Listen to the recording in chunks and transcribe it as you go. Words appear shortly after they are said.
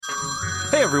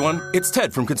Hey everyone, it's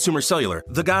Ted from Consumer Cellular,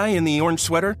 the guy in the orange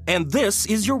sweater, and this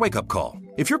is your wake-up call.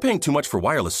 If you're paying too much for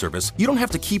wireless service, you don't have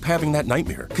to keep having that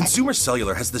nightmare. Consumer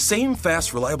Cellular has the same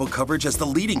fast, reliable coverage as the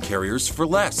leading carriers for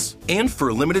less. And for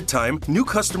a limited time, new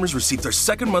customers receive their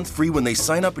second month free when they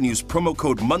sign up and use promo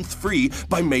code MONTHFREE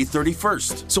by May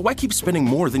 31st. So why keep spending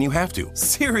more than you have to?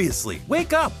 Seriously,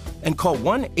 wake up and call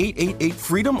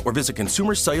 1-888-FREEDOM or visit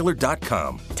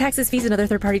consumercellular.com. Taxes, fees, and other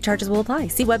third-party charges will apply.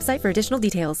 See website for additional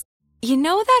details. You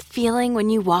know that feeling when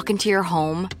you walk into your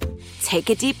home, take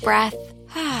a deep breath,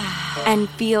 and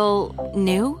feel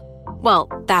new? Well,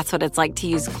 that's what it's like to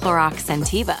use Clorox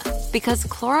Scentiva. Because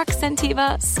Clorox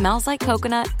Scentiva smells like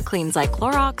coconut, cleans like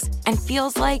Clorox, and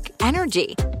feels like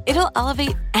energy. It'll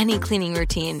elevate any cleaning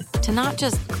routine to not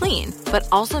just clean, but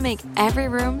also make every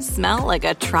room smell like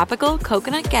a tropical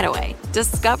coconut getaway.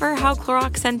 Discover how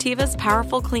Clorox Scentiva's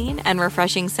powerful clean and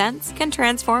refreshing scents can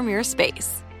transform your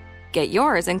space. Get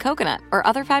yours in coconut or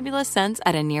other fabulous scents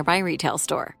at a nearby retail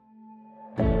store.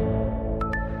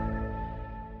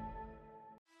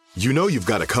 You know you've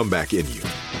got a comeback in you.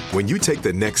 When you take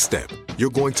the next step, you're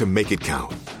going to make it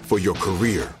count. For your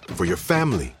career, for your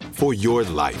family, for your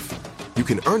life. You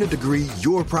can earn a degree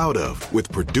you're proud of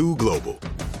with Purdue Global.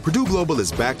 Purdue Global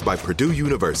is backed by Purdue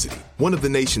University, one of the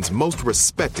nation's most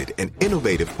respected and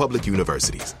innovative public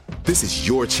universities. This is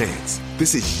your chance.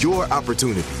 This is your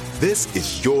opportunity. This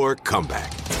is your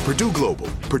comeback. Purdue Global,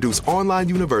 Purdue's online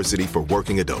university for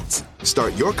working adults.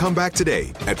 Start your comeback today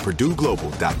at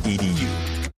purdueglobal.edu.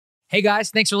 Hey guys,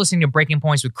 thanks for listening to Breaking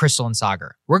Points with Crystal and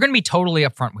Sagar. We're going to be totally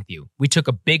upfront with you. We took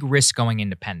a big risk going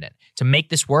independent. To make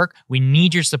this work, we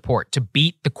need your support to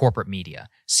beat the corporate media.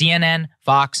 CNN,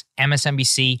 Fox,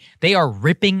 MSNBC, they are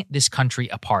ripping this country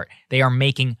apart. They are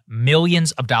making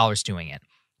millions of dollars doing it.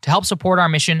 To help support our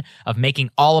mission of making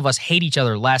all of us hate each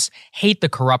other less, hate the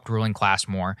corrupt ruling class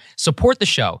more, support the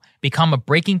show. Become a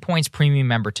Breaking Points premium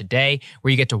member today,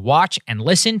 where you get to watch and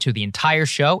listen to the entire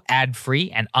show ad-free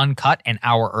and uncut an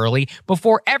hour early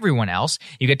before everyone else.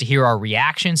 You get to hear our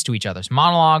reactions to each other's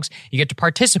monologues. You get to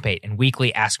participate in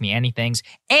weekly Ask Me Anythings.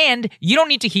 And you don't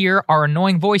need to hear our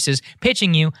annoying voices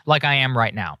pitching you like I am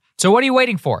right now. So what are you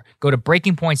waiting for? Go to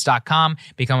breakingpoints.com,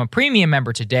 become a premium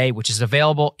member today, which is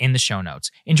available in the show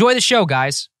notes. Enjoy the show,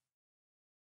 guys.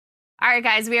 All right,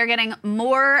 guys, we are getting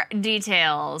more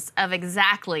details of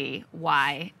exactly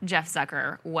why Jeff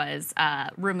Zucker was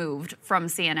removed from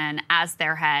CNN as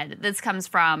their head. This comes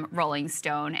from Rolling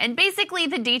Stone. And basically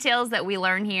the details that we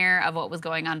learn here of what was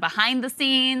going on behind the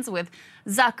scenes with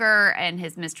Zucker and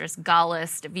his mistress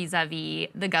Gollust vis-a-vis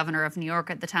the governor of New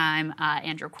York at the time,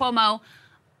 Andrew Cuomo,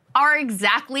 are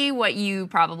exactly what you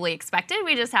probably expected.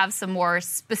 We just have some more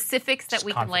specifics that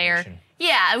we can layer.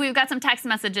 Yeah, we've got some text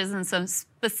messages and some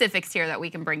specifics here that we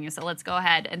can bring you. So let's go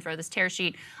ahead and throw this tear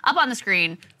sheet up on the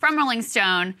screen from Rolling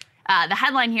Stone. The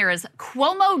headline here is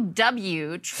Cuomo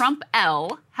W, Trump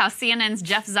L, how CNN's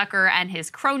Jeff Zucker and his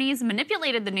cronies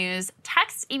manipulated the news.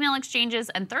 Text, email exchanges,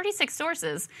 and 36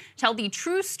 sources tell the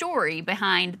true story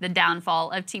behind the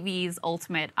downfall of TV's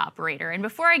ultimate operator. And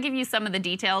before I give you some of the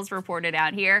details reported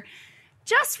out here,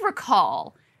 just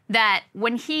recall that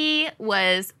when he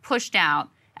was pushed out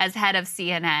as head of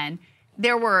CNN,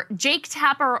 there were Jake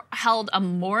Tapper held a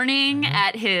mourning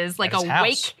at his, like a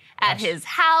wake at his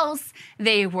house.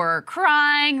 They were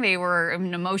crying. They were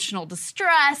in emotional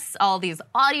distress. All these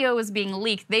audio was being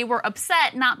leaked. They were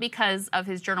upset not because of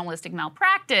his journalistic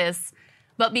malpractice,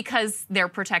 but because their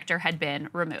protector had been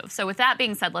removed. So with that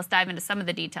being said, let's dive into some of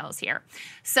the details here.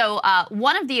 So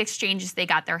one of the exchanges they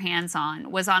got their hands on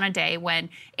was on a day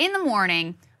when, in the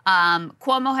morning,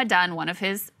 Cuomo had done one of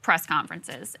his press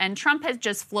conferences, and Trump had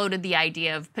just floated the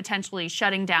idea of potentially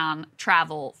shutting down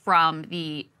travel from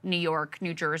the New York,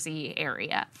 New Jersey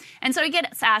area. And so he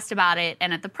gets asked about it,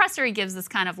 and at the presser he gives this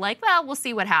kind of like, well, we'll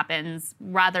see what happens,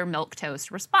 rather milquetoast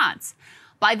response.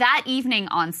 By that evening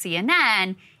on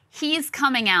CNN, he's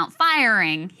coming out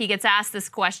firing. He gets asked this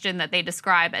question that they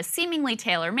describe as seemingly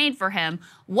tailor-made for him.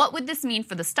 What would this mean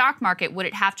for the stock market? Would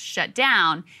it have to shut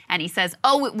down? And he says,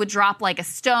 oh, it would drop like a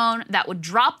stone. That would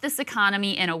drop this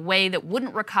economy in a way that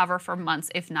wouldn't recover for months,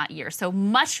 if not years. So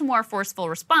much more forceful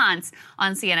response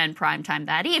on CNN primetime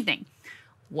that evening.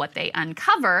 What they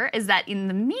uncover is that in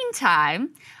the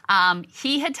meantime,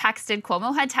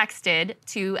 Cuomo had texted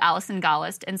to Allison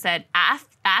Gollust and said,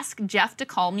 ask Jeff to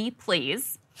call me,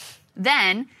 please.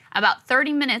 Then, about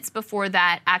 30 minutes before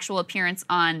that actual appearance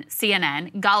on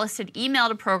CNN, Gollust had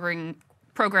emailed a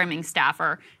programming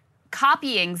staffer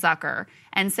copying Zucker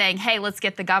and saying, hey, let's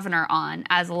get the governor on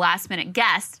as a last-minute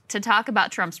guest to talk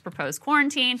about Trump's proposed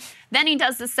quarantine. Then he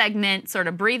does the segment sort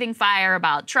of breathing fire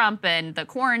about Trump and the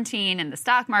quarantine and the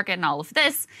stock market and all of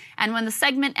this. And when the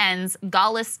segment ends,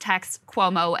 Gaulis texts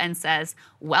Cuomo and says,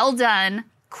 well done,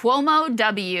 Cuomo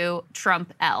W,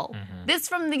 Trump L. This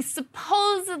from the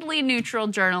supposedly neutral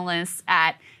journalists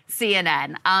at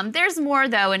CNN. There's more,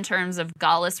 though, in terms of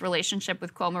Gaulis' relationship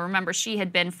with Cuomo. Remember, she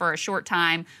had been for a short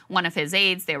time one of his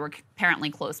aides. They were apparently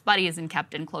close buddies and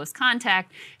kept in close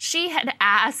contact. She had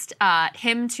asked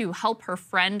him to help her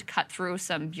friend cut through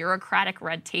some bureaucratic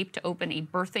red tape to open a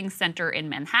birthing center in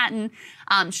Manhattan.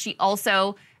 She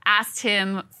also asked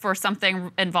him for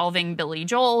something involving Billy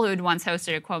Joel, who'd once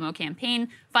hosted a Cuomo campaign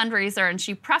fundraiser, and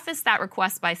she prefaced that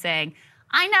request by saying,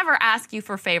 I never ask you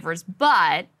for favors,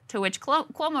 but... To which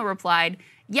Cuomo replied,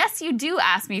 yes, you do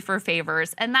ask me for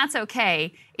favors, and that's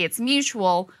okay. It's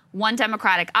mutual. One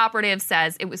Democratic operative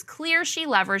says it was clear she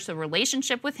leveraged the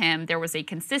relationship with him. There was a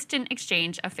consistent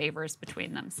exchange of favors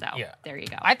between them. So there you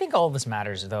go. I think all of this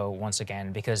matters, though, once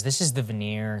again, because this is the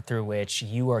veneer through which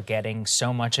you are getting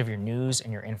so much of your news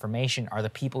and your information are the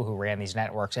people who ran these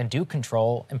networks and do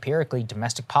control, empirically,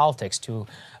 domestic politics to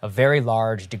a very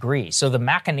large degree. So the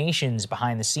machinations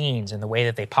behind the scenes and the way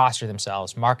that they posture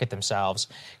themselves, market themselves,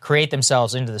 create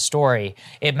themselves into the story,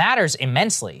 it matters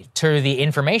immensely to the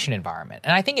information environment.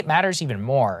 And I think it matters even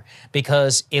more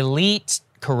because elite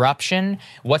corruption,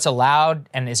 what's allowed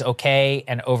and is okay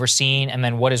and overseen, and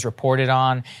then what is reported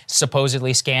on,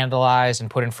 supposedly scandalized and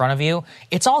put in front of you,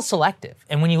 it's all selective.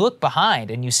 And when you look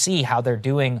behind and you see how they're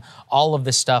doing all of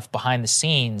this stuff behind the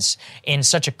scenes in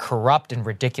such a corrupt and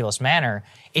ridiculous manner,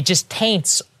 it just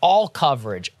taints all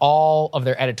coverage, all of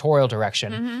their editorial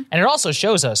direction. And it also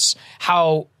shows us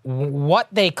how what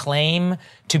they claim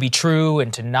to be true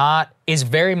and to not is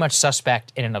very much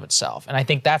suspect in and of itself. And I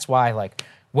think that's why, like,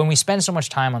 when we spend so much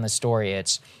time on this story,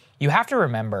 you have to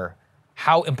remember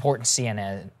how important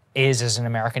CNN is as an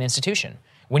American institution.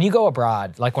 When you go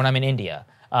abroad, like when I'm in India,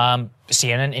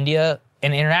 CNN India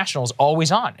and International is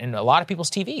always on in a lot of people's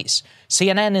TVs.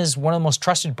 CNN is one of the most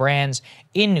trusted brands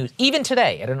in news. Even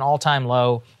today, at an all-time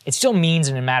low, it still means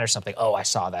and it matters something. Oh, I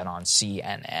saw that on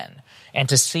CNN. And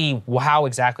to see how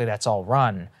exactly that's all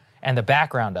run and the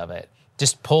background of it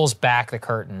just pulls back the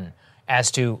curtain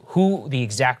as to who the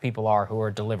exact people are who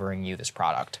are delivering you this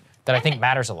product that I think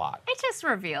matters a lot. It just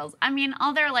reveals, I mean,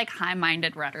 all their like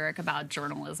high-minded rhetoric about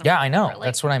journalism. Yeah, I know. Like,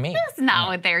 that's what I mean. That's not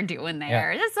what they're doing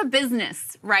there. It's a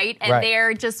business, right? And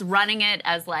they're just running it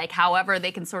as like however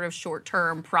they can sort of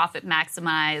short-term profit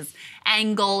maximize,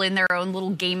 angle in their own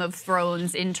little Game of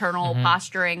Thrones internal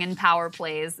posturing and power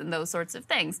plays and those sorts of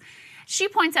things. She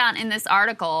points out in this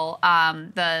article,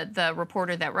 the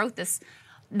reporter that wrote this,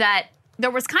 that there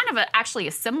was kind of actually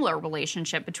a similar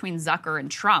relationship between Zucker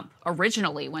and Trump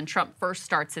originally when Trump first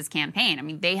starts his campaign. I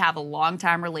mean, they have a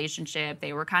long-time relationship.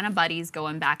 They were kind of buddies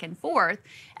going back and forth.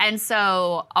 And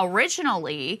so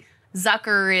originally,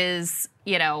 Zucker is,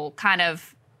 kind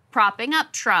of propping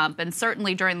up Trump and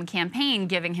certainly during the campaign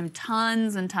giving him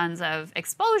tons and tons of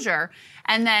exposure.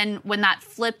 And then when that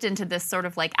flipped into this sort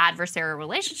of like adversarial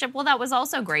relationship, well, that was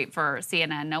also great for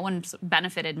CNN. No one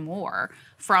benefited more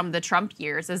from the Trump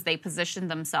years as they positioned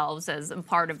themselves as a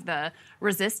part of the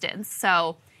resistance.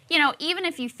 So, even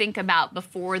if you think about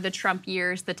before the Trump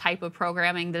years, the type of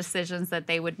programming decisions that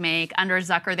they would make, under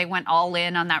Zucker, they went all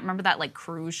in on that. Remember that like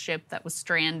cruise ship that was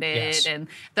stranded and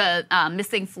the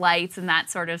missing flights and that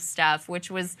sort of stuff, which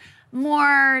was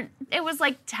more, it was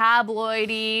like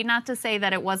tabloidy, not to say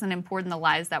that it wasn't important, the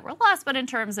lives that were lost, but in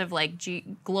terms of like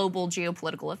global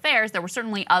geopolitical affairs, there were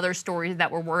certainly other stories that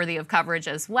were worthy of coverage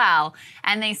as well.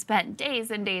 And they spent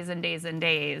days and days and days and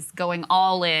days going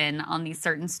all in on these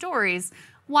certain stories.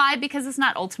 Why? Because it's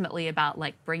not ultimately about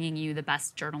like bringing you the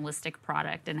best journalistic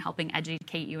product and helping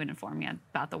educate you and inform you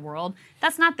about the world.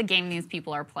 That's not the game these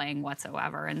people are playing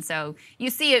whatsoever. And so you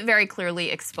see it very clearly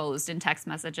exposed in text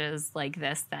messages like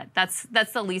this,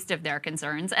 that's the least of their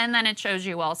concerns. And then it shows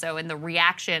you also in the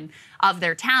reaction of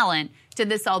their talent to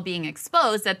this all being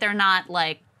exposed that they're not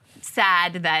like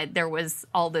sad that there was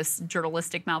all this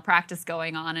journalistic malpractice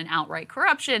going on and outright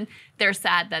corruption. They're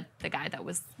sad that the guy that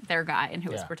was their guy and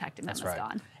who was protecting them is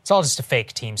gone. It's all just a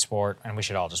fake team sport, and we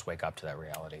should all just wake up to that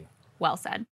reality. Well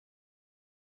said.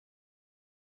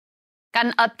 Got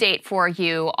an update for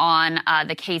you on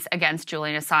the case against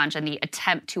Julian Assange and the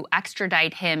attempt to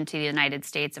extradite him to the United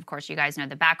States. Of course, you guys know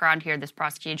the background here. This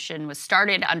prosecution was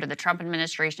started under the Trump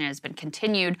administration and has been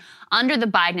continued under the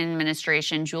Biden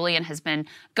administration. Julian has been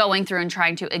going through and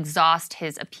trying to exhaust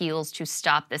his appeals to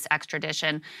stop this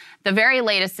extradition. The very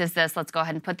latest is this. Let's go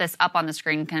ahead and put this up on the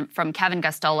screen from Kevin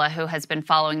Gustola, who has been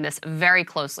following this very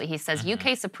closely. He says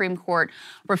UK Supreme Court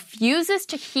refuses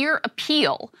to hear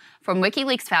appeal from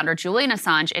WikiLeaks founder Julian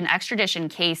Assange in extradition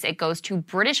case. It goes to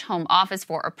British Home Office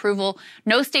for approval.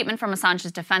 No statement from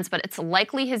Assange's defense, but it's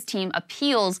likely his team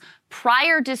appeals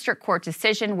prior district court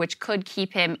decision, which could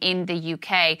keep him in the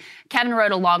UK. Kevin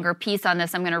wrote a longer piece on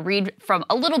this. I'm going to read from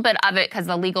a little bit of it because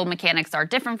the legal mechanics are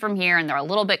different from here and they're a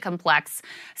little bit complex.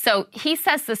 So he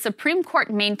says the Supreme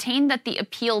Court maintained that the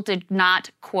appeal did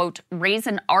not, quote, raise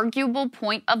an arguable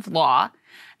point of law.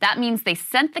 That means they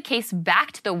sent the case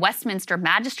back to the Westminster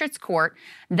Magistrates Court.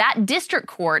 That district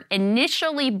court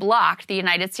initially blocked the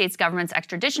United States government's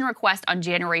extradition request on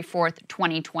January 4th,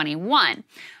 2021.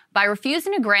 By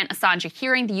refusing to grant Assange a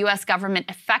hearing, the U.S. government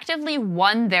effectively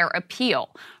won their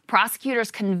appeal.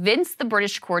 Prosecutors convinced the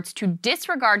British courts to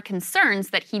disregard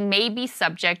concerns that he may be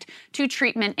subject to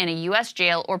treatment in a U.S.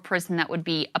 jail or prison that would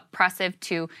be oppressive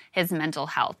to his mental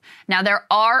health. Now, there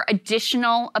are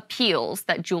additional appeals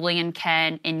that Julian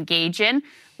can engage in.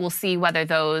 We'll see whether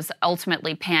those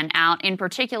ultimately pan out. In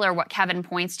particular, what Kevin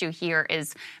points to here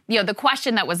is, the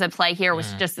question that was at play here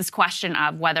was just this question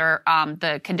of whether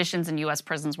the conditions in U.S.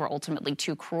 prisons were ultimately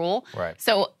too cruel. Right.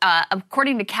 So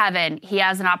according to Kevin, he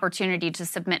has an opportunity to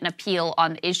submit an appeal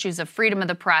on the issues of freedom of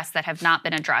the press that have not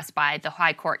been addressed by the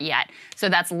high court yet. So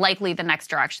that's likely the next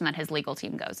direction that his legal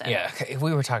team goes in. Yeah,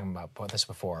 we were talking about this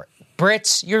before.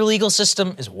 Brits, your legal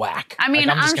system is whack. I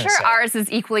mean, I'm sure ours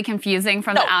is equally confusing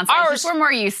from the outside. We're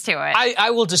more used to it. I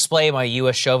will display my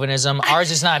U.S. chauvinism. Ours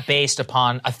is not based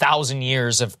upon 1,000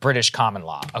 years of British common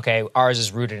law, okay? Ours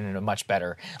is rooted in a much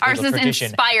better legal tradition. Ours is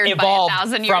inspired by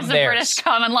 1,000 years of British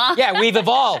common law. Yeah, we've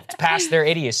evolved past their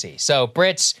idiocy. So,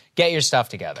 Brits, get your stuff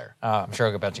together. I'm sure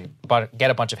I'll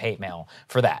get a bunch of hate mail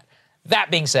for that.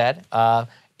 That being said,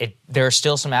 there are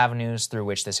still some avenues through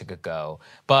which this could go.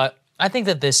 But I think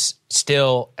that this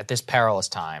still, at this perilous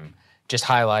time, just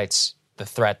highlights the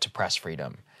threat to press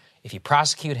freedom. If you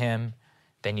prosecute him,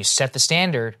 then you set the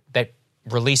standard that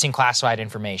releasing classified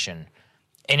information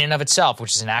in and of itself,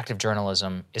 which is an act of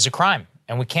journalism, is a crime.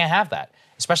 And we can't have that,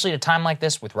 especially at a time like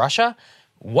this with Russia.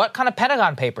 What kind of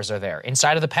Pentagon papers are there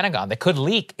inside of the Pentagon that could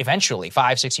leak eventually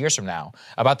 5-6 years from now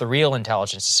about the real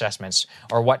intelligence assessments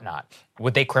or whatnot?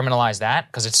 Would they criminalize that?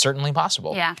 Because it's certainly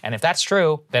possible. Yeah. And if that's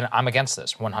true, then I'm against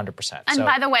this 100%. And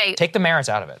by the way, take the merits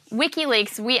out of it.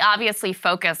 WikiLeaks, we obviously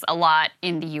focus a lot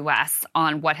in the U.S.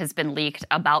 on what has been leaked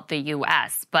about the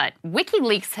U.S., but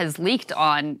WikiLeaks has leaked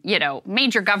on,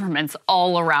 major governments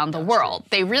all around the world.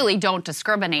 They really don't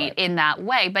discriminate in that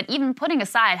way. But even putting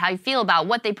aside how you feel about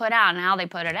what they put out and how they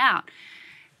put it out,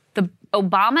 the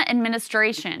Obama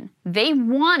administration, they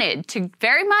wanted to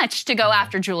very much to go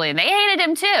after Julian. They hated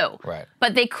him too. Right.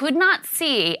 But they could not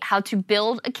see how to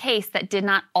build a case that did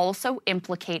not also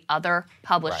implicate other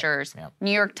publishers, Right. Yep.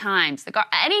 New York Times,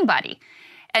 anybody.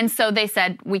 And so they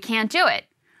said, we can't do it.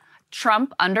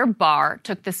 Trump, under Barr,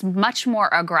 took this much more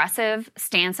aggressive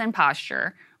stance and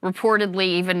posture, reportedly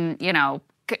even,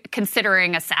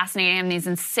 considering assassinating him, these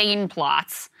insane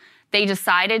plots. They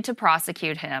decided to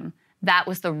prosecute him. That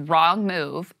was the wrong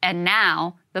move. And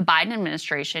now the Biden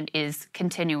administration is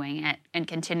continuing it and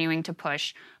continuing to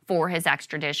push for his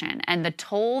extradition. And the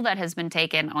toll that has been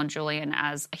taken on Julian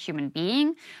as a human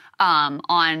being,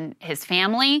 on his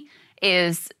family,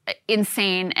 is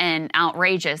insane and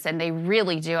outrageous. And they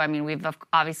really do. I mean, we've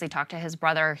obviously talked to his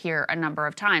brother here a number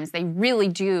of times. They really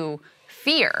do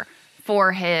fear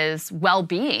for his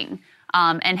well-being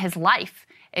and his life.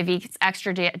 If he's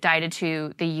extradited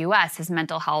to the U.S., his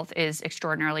mental health is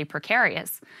extraordinarily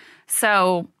precarious.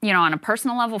 So, on a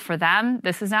personal level for them,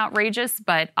 this is outrageous,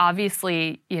 but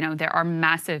obviously, there are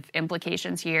massive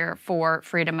implications here for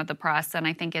freedom of the press. And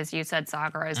I think, as you said,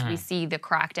 Sagar, as we see the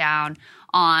crackdown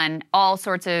on all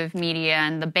sorts of media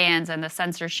and the bans and the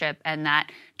censorship and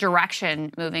that direction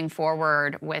moving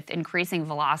forward with increasing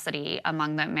velocity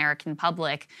among the American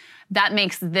public, that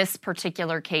makes this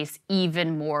particular case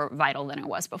even more vital than it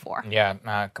was before. Yeah,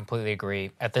 I completely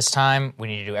agree. At this time, we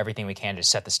need to do everything we can to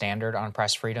set the standard on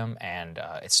press freedom, and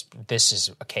this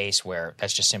is a case where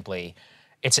that's just simply,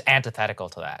 it's antithetical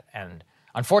to that. And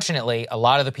Unfortunately, a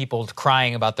lot of the people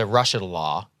crying about the Russia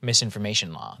law,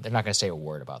 misinformation law, they're not going to say a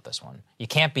word about this one. You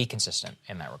can't be consistent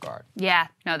in that regard. Yeah,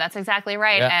 no, that's exactly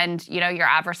right. Yeah. And, your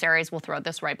adversaries will throw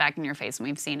this right back in your face, and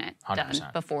we've seen it 100%.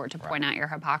 done before to point out your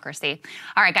hypocrisy.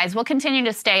 All right, guys, we'll continue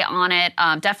to stay on it.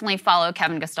 Definitely follow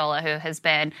Kevin Gostola, who has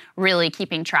been really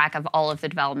keeping track of all of the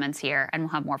developments here, and we'll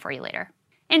have more for you later.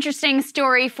 Interesting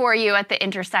story for you at the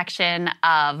intersection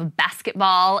of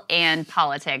basketball and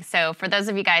politics. So for those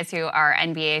of you guys who are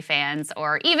NBA fans,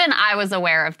 or even I was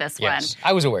aware of this one. Yes,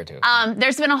 I was aware too.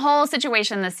 There's been a whole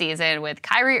situation this season with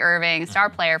Kyrie Irving, star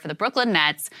player for the Brooklyn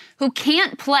Nets, who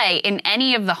can't play in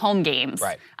any of the home games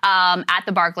at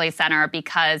the Barclays Center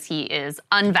because he is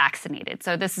unvaccinated.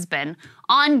 So this has been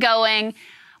ongoing.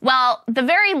 Well, the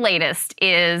very latest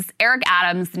is Eric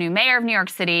Adams, the new mayor of New York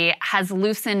City, has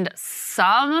loosened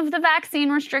some of the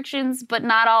vaccine restrictions, but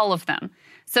not all of them.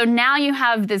 So now you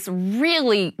have this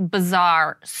really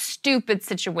bizarre, stupid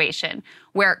situation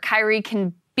where Kyrie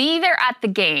can be there at the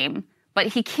game, but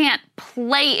he can't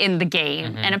play in the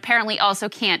game and apparently also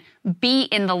can't be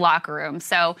in the locker room.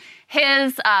 So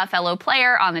his fellow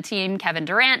player on the team, Kevin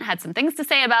Durant, had some things to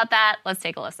say about that. Let's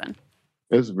take a listen.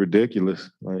 It's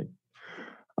ridiculous.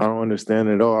 I don't understand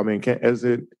it at all. I mean, there's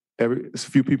a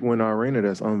few people in our arena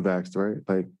that's unvaxxed, right?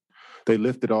 Like, they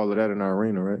lifted all of that in our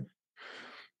arena, right?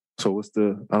 So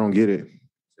I don't get it.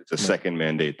 It's a second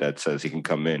mandate that says he can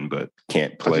come in but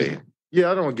can't play.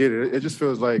 I don't get it. It just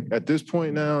feels like at this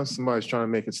point now, somebody's trying to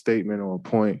make a statement or a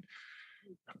point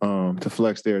to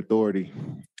flex their authority.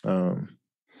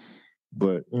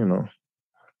 But,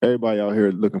 everybody out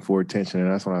here looking for attention,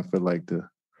 and that's what I feel like the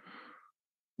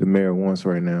mayor wants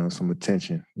right now, some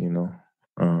attention,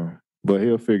 but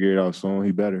he'll figure it out soon.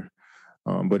 He better.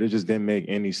 But it just didn't make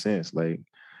any sense. Like,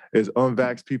 there's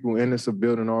unvaxxed people in this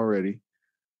building already.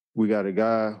 We got a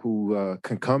guy who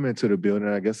can come into the building.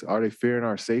 I guess, are they fearing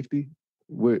our safety?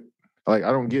 I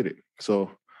don't get it. So,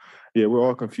 yeah, we're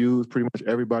all confused. Pretty much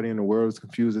everybody in the world is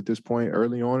confused at this point.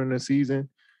 Early on in the season,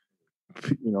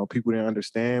 people didn't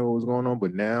understand what was going on,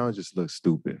 but now it just looks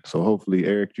stupid. So hopefully,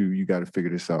 Eric, you got to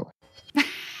figure this out.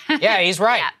 Yeah, he's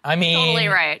right. Yeah, I mean, totally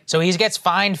right. So he gets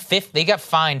fined they got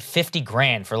fined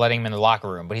 $50,000 for letting him in the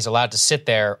locker room, but he's allowed to sit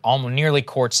there almost nearly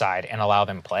courtside and allow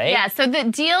them play. Yeah, so the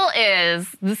deal is,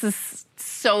 this is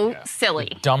so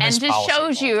silly. Dumbest and just policy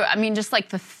shows you, I mean, just like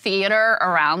the theater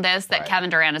around this that Kevin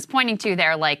Durant is pointing to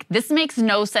there, like, this makes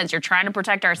no sense. You're trying to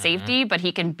protect our safety, but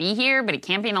he can be here, but he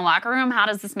can't be in the locker room. How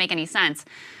does this make any sense?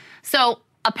 So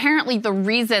apparently the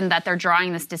reason that they're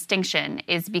drawing this distinction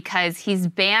is because he's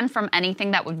banned from anything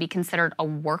that would be considered a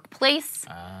workplace.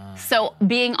 So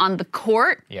being on the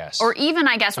court, or even,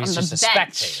 I guess, on the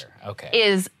bench,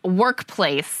 is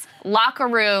workplace. Locker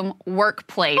room,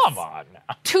 workplace. Come on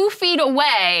now. 2 feet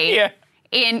away,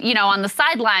 on the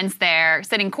sidelines there,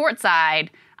 sitting courtside,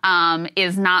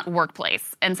 is not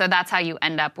workplace. And so that's how you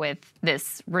end up with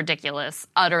this ridiculous,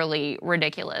 utterly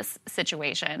ridiculous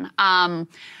situation.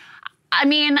 I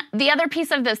mean, the other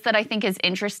piece of this that I think is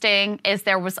interesting is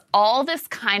there was all this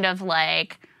kind of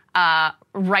like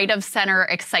right of center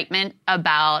excitement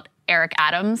about Eric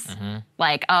Adams.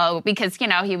 Like, because,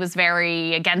 he was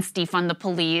very against defund the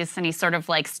police, and he sort of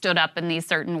like stood up in these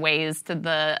certain ways to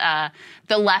the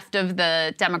left of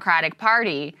the Democratic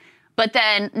Party. But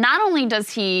then not only does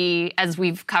he, as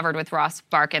we've covered with Ross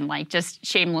Barkan, like just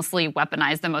shamelessly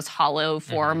weaponize the most hollow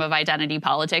form of identity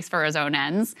politics for his own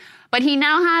ends, but he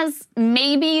now has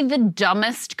maybe the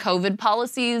dumbest COVID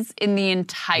policies in the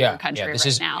entire country this right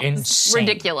is now. Insane. It's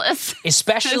ridiculous.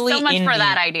 Especially so much for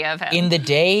that idea of him. In the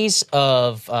days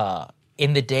of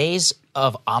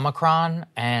Omicron,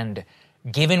 and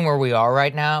given where we are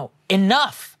right now,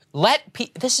 enough.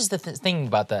 This is the thing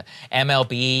about the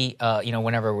MLB,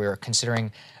 whenever we were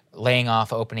considering laying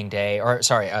off opening day,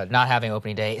 not having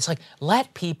opening day, it's like,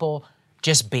 let people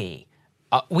just be.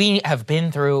 We have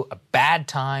been through a bad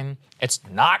time. It's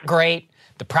not great.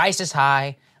 The price is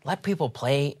high. Let people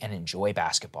play and enjoy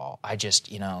basketball. I just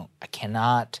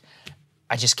cannot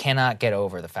get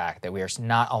over the fact that we are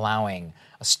not allowing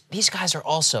these guys are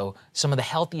also some of the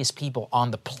healthiest people on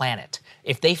the planet.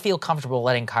 If they feel comfortable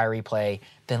letting Kyrie play,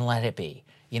 then let it be.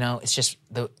 It's just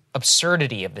the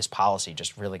absurdity of this policy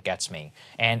just really gets me.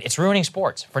 And it's ruining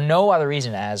sports for no other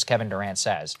reason, as Kevin Durant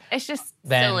says. It's just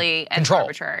silly and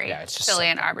arbitrary. Yeah, it's just silly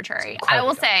and arbitrary. I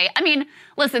will say,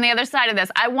 listen, the other side of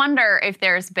this, I wonder if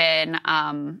there's been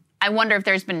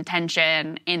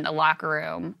tension in the locker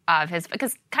room of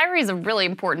because Kyrie is a really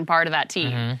important part of that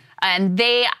team. And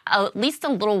they, at least a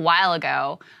little while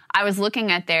ago, I was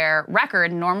looking at their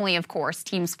record. Normally, of course,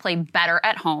 teams play better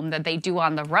at home than they do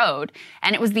on the road.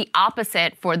 And it was the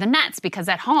opposite for the Nets, because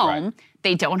at home,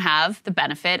 they don't have the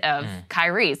benefit of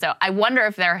Kyrie. So I wonder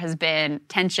if there has been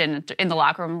tension in the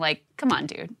locker room, like, come on,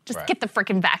 dude, just get the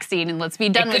freaking vaccine and let's be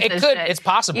done with this shit. It's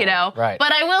possible, you know? Right.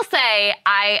 But I will say,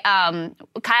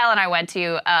 Kyle and I went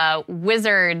to a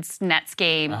Wizards-Nets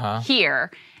game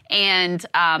here, and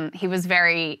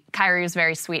Kyrie was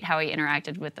very sweet how he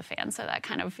interacted with the fans. So that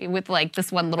kind of, with like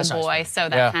this one little boy, nice, so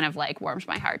that kind of like warmed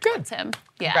my heart towards him.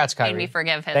 Yeah, Congrats, Kyrie. made me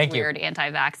forgive his weird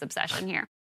anti-vax obsession here.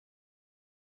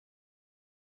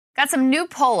 Got some new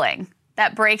polling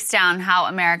that breaks down how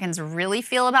Americans really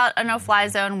feel about a no-fly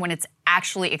zone when it's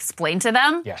actually explained to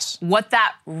them. Yes. What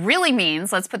that really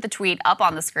means, let's put the tweet up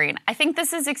on the screen. I think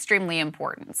this is extremely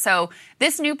important. So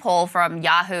this new poll from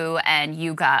Yahoo and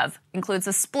YouGov includes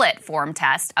a split form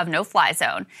test of no-fly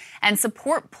zone, and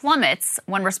support plummets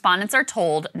when respondents are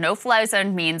told no-fly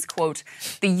zone means, quote,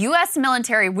 the U.S.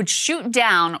 military would shoot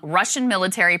down Russian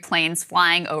military planes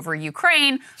flying over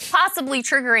Ukraine, possibly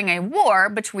triggering a war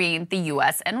between the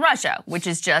U.S. and Russia, which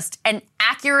is just an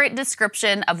accurate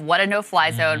description of what a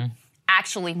no-fly zone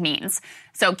actually means.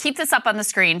 So keep this up on the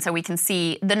screen so we can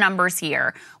see the numbers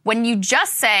here. When you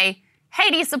just say, hey,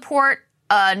 do you support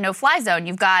a no-fly zone?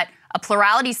 You've got a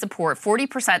plurality support.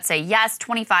 40% say yes,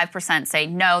 25% say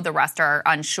no, the rest are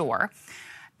unsure.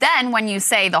 Then when you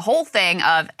say the whole thing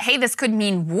of, hey, this could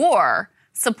mean war,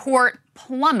 support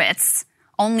plummets.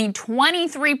 Only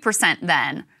 23%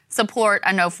 then support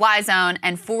a no-fly zone,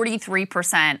 and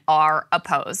 43% are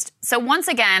opposed. So once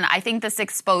again, I think this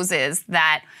exposes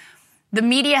that the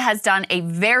media has done a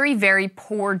very, very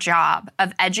poor job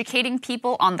of educating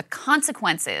people on the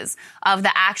consequences of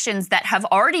the actions that have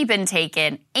already been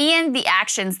taken and the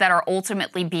actions that are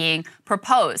ultimately being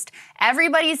proposed.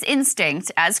 Everybody's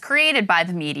instinct, as created by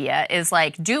the media, is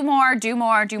like, do more,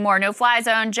 no-fly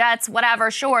zone, jets, whatever,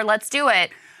 sure, let's do it.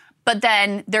 But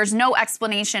then there's no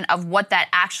explanation of what that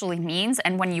actually means.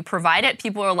 And when you provide it,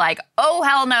 people are like, oh,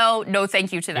 hell no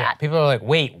thank you to that. Yeah, people are like,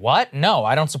 wait, what? No,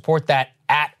 I don't support that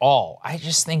at all. I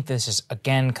just think this is,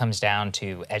 again, comes down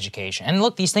to education. And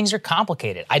look, these things are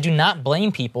complicated. I do not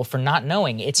blame people for not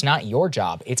knowing. It's not your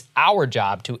job. It's our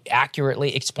job to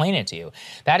accurately explain it to you.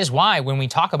 That is why when we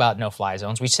talk about no-fly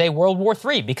zones, we say World War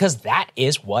III, because that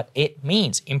is what it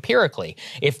means empirically.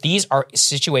 If these are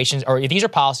situations, or if these are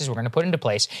policies we're going to put into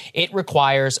place, it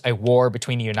requires a war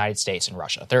between the United States and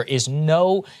Russia. There is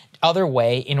no other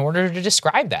way in order to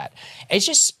describe that. It's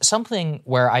just something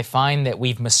where I find that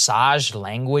we've massaged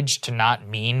language to not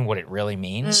mean what it really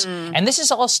means. And this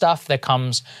is all stuff that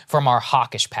comes from our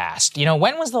hawkish past. You know,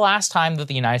 when was the last time that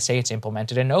the United States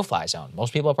implemented a no-fly zone?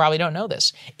 Most people probably don't know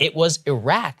this. It was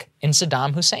Iraq and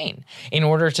Saddam Hussein, in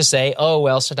order to say, oh,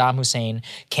 well, Saddam Hussein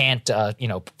can't,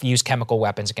 use chemical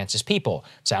weapons against his people.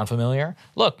 Sound familiar?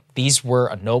 Look, these were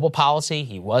a noble policy.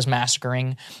 He was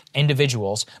massacring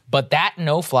individuals. But that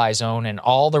no-fly zone and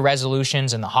all the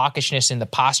resolutions and the hawkishness and the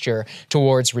posture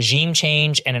towards regime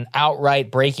change and an outright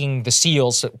breaking the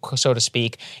seals, so to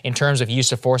speak, in terms of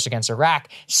use of force against Iraq,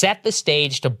 set the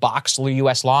stage to box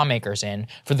U.S. lawmakers in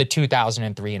for the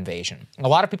 2003 invasion. A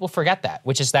lot of people forget that,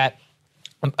 which is that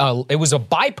it was a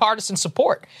bipartisan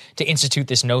support to institute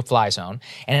this no-fly zone,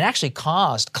 and it actually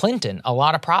caused Clinton a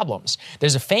lot of problems.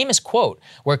 There's a famous quote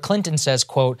where Clinton says,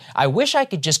 quote, I wish I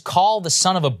could just call the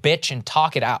son of a bitch and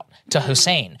talk it out to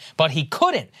Hussein, but he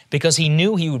couldn't because he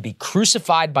knew he would be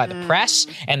crucified by the press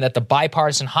and that the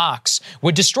bipartisan hawks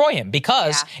would destroy him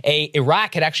because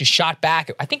Iraq had actually shot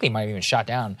back. I think they might have even shot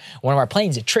down one of our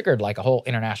planes. It triggered like a whole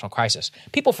international crisis.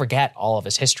 People forget all of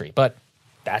his history, but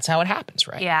that's how it happens,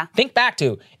 right? Yeah. Think back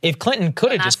to if Clinton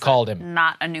could have just called him.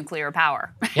 Not a nuclear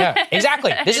power. Yeah,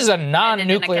 exactly. This is a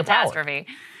non-nuclear power.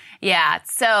 Yeah.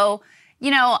 So,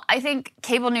 I think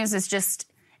cable news is just,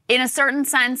 in a certain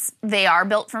sense, they are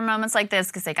built for moments like this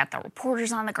because they got the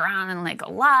reporters on the ground and they go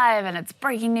live and it's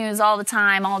breaking news all the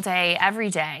time, all day,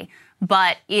 every day.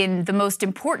 But in the most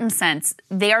important sense,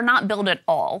 they are not built at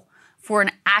all for an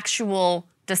actual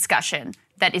discussion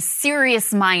that is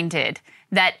serious-minded,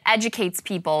 that educates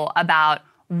people about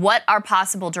what our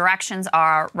possible directions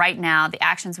are right now, the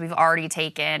actions we've already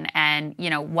taken, and,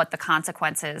 what the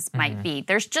consequences might be.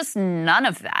 There's just none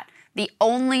of that. The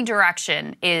only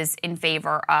direction is in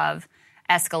favor of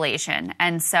escalation.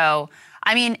 And so,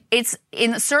 it's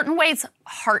in certain ways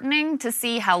heartening to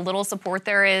see how little support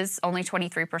there is, only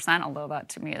 23%, although that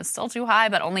to me is still too high,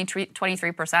 but only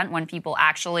 23% when people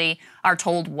actually are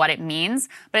told what it means.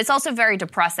 But it's also very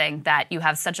depressing that you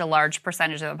have such a large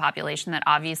percentage of the population that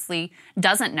obviously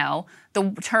doesn't know.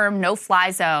 The term no-fly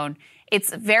zone,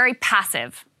 it's very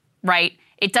passive, right?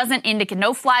 It doesn't indicate,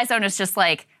 no-fly zone is just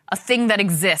like a thing that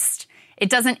exists.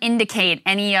 It doesn't indicate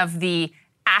any of the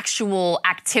actual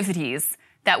activities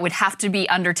that would have to be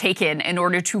undertaken in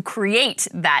order to create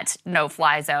that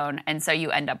no-fly zone. And so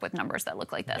you end up with numbers that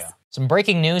look like this. Yeah. Some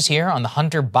breaking news here on the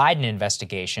Hunter Biden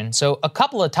investigation. So a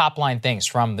couple of top-line things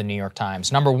from the New York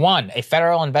Times. Number one, a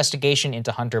federal investigation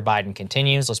into Hunter Biden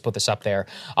continues. Let's put this up there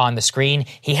on the screen.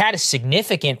 He had a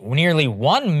significant, nearly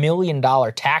 $1 million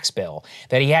tax bill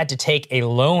that he had to take a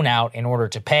loan out in order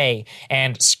to pay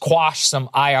and squash some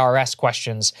IRS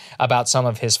questions about some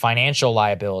of his financial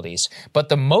liabilities. But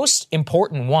the most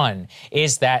important one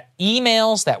is that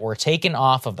emails that were taken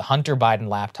off of the Hunter Biden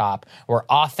laptop were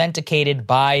authenticated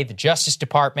by the Justice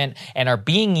Department and are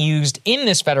being used in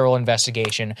this federal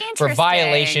investigation for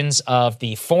violations of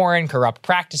the Foreign Corrupt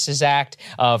Practices Act,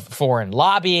 of foreign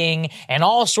lobbying, and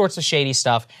all sorts of shady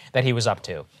stuff that he was up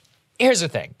to. Here's the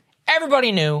thing.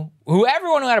 Everybody knew,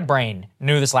 everyone who had a brain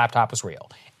knew this laptop was real.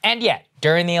 And yet,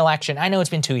 during the election, I know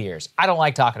it's been 2 years. I don't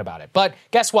like talking about it. But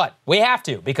guess what? We have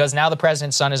to, because now the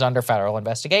president's son is under federal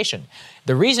investigation.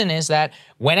 The reason is that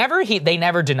whenever they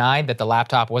never denied that the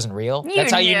laptop wasn't real,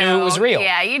 that's how you knew it was real.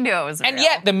 Yeah, you knew it was real. And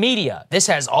yet the media, this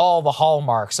has all the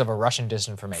hallmarks of a Russian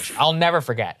disinformation. I'll never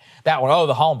forget that one. Oh,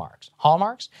 the hallmarks.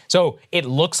 Hallmarks? So it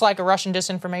looks like a Russian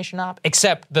disinformation op,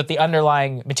 except that the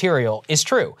underlying material is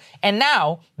true. And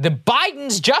now the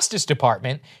Biden's Justice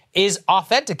Department is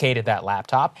authenticated that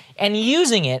laptop and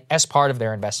using it as part of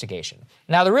their investigation.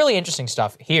 Now, the really interesting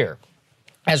stuff here,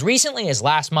 as recently as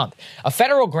last month, a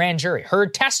federal grand jury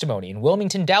heard testimony in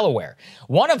Wilmington, Delaware,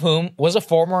 one of whom was a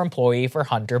former employee for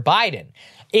Hunter Biden,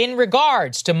 in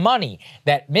regards to money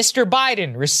that Mr.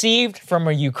 Biden received from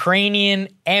a Ukrainian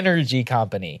energy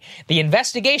company. The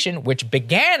investigation, which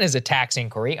began as a tax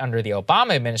inquiry under the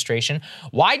Obama administration,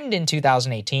 widened in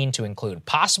 2018 to include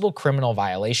possible criminal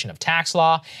violation of tax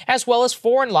law, as well as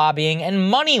foreign lobbying and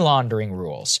money laundering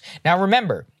rules. Now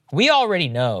remember, we already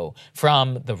know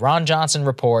from the Ron Johnson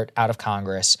report out of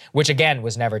Congress, which again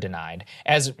was never denied,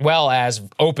 as well as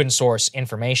open source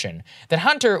information, that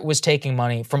Hunter was taking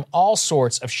money from all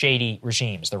sorts of shady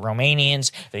regimes. The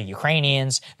Romanians, the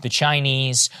Ukrainians, the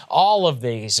Chinese, all of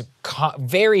these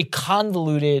very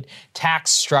convoluted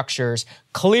tax structures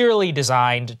clearly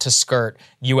designed to skirt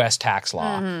U.S. tax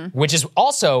law, which is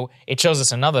also, it shows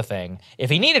us another thing. If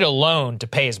he needed a loan to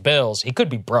pay his bills, he could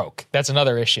be broke. That's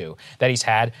another issue that he's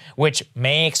had, which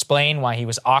may explain why he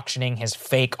was auctioning his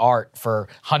fake art for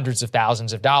hundreds of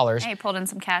thousands of dollars. Hey, he pulled in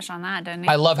some cash on that, didn't he?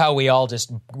 I love how we all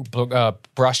just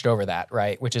brushed over that,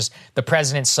 right? Which is the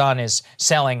president's son is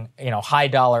selling, high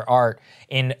dollar art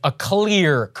in a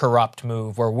clear corrupt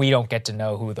move where we don't get to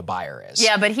know who the buyer is.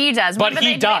 Yeah, but he does. But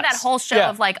they does. made that whole show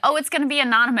of like, oh, it's going to be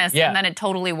anonymous, and then it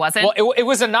totally wasn't. Well, it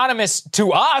was anonymous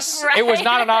to us. Right. It was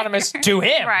not anonymous to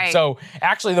him. Right. So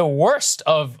actually the worst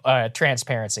of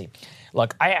transparency.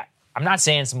 Look, I'm not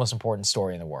saying it's the most important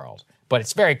story in the world, but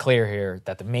it's very clear here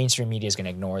that the mainstream media is going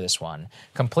to ignore this one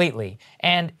completely.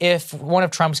 And if one of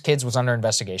Trump's kids was under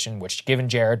investigation, which given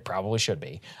Jared probably should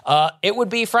be, it would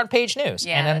be front page news.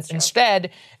 Yeah, and that's true.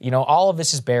 Instead, all of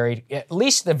this is buried,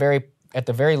 at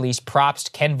the very least, props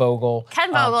to Ken Vogel,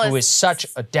 who is such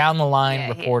a down-the-line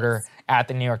reporter at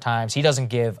the New York Times. He doesn't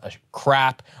give a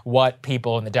crap what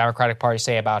people in the Democratic Party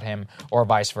say about him or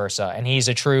vice versa. And he's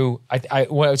a true, I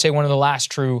would say one of the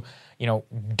last true,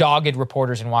 dogged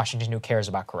reporters in Washington who cares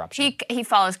about corruption. He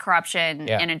follows corruption,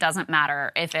 and it doesn't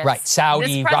matter if it's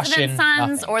Saudi, this president's Russian,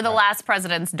 sons nothing. or the last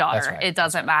president's daughter. Right. It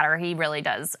doesn't matter. He really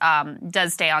does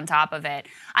stay on top of it.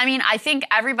 I mean, I think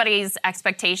everybody's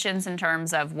expectations in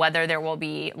terms of whether there will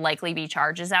likely be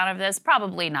charges out of this,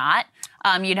 probably not.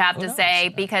 You'd have to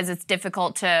say, because it's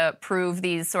difficult to prove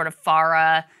these sort of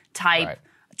FARA-type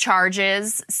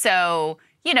charges. So,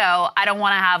 I don't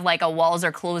want to have like a walls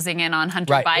are closing in on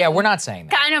Hunter Biden. Yeah, we're not saying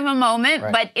that. Kind of a moment,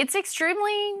 but it's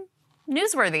extremely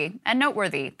newsworthy and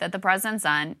noteworthy that the president's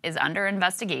son is under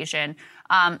investigation.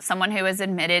 Someone who has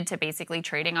admitted to basically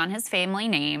trading on his family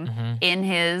name in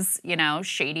his,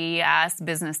 shady-ass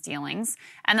business dealings.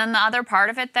 And then the other part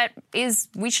of it that is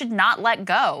we should not let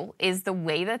go is the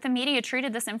way that the media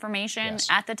treated this information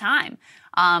at the time.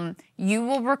 You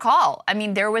will recall,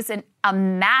 there was a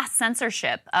mass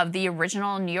censorship of the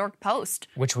original New York Post,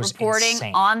 which was reporting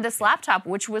insane. On this laptop,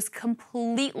 which was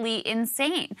completely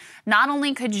insane. Not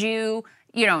only could you,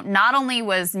 not only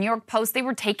was New York Post, they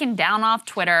were taken down off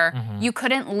Twitter. You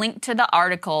couldn't link to the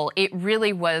article. It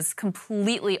really was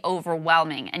completely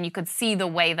overwhelming. And you could see the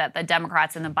way that the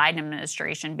Democrats and the Biden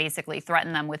administration basically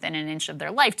threatened them within an inch of their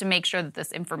life to make sure that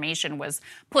this information was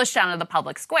pushed out of the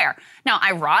public square. Now,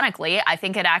 ironically, I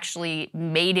think it actually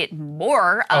made it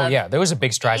more of... there was a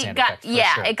big Streisand effect, for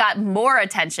sure. It got more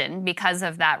attention because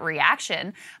of that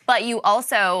reaction. But you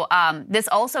also, this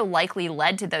also likely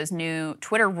led to those new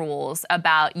Twitter rules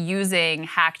about using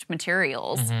hacked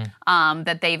materials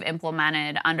that they've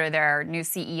implemented under their new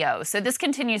CEO. So this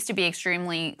continues to be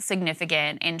extremely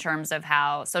significant in terms of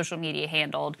how social media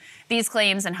handled these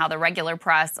claims and how the regular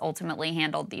press ultimately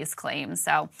handled these claims.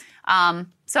 So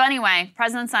anyway,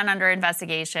 president's son under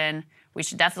investigation. We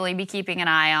should definitely be keeping an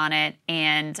eye on it.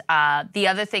 And the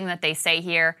other thing that they say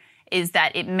here is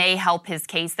that it may help his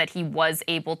case that he was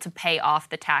able to pay off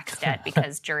the tax debt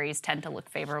because juries tend to look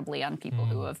favorably on people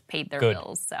who have paid their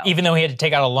bills. So. Even though he had to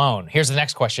take out a loan. Here's the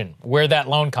next question. Where'd that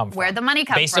loan come from? Where'd the money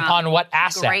come Based from? upon what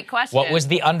asset? Great question. What was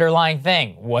the underlying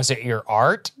thing? Was it your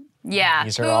art? Yeah.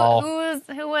 These are all...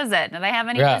 Who was it? Do they have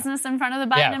any business in front of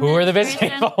the Biden administration? Who are the business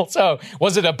people? So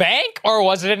was it a bank or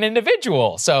was it an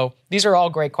individual? So these are all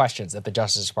great questions that the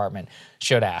Justice Department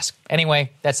should ask.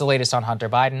 Anyway, that's the latest on Hunter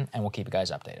Biden, and we'll keep you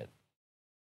guys updated.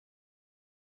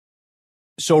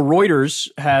 So Reuters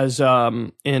has,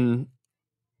 in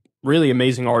really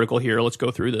amazing article here, let's go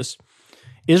through this.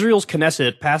 Israel's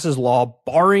Knesset passes law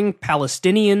barring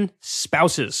Palestinian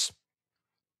spouses.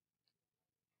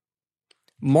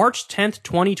 March 10th,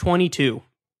 2022.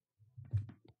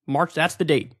 That's the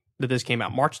date that this came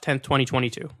out. March 10th,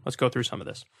 2022. Let's go through some of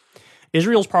this.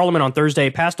 Israel's parliament on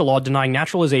Thursday passed a law denying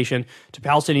naturalization to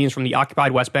Palestinians from the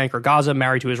occupied West Bank or Gaza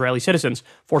married to Israeli citizens,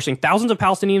 forcing thousands of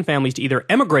Palestinian families to either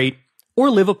emigrate or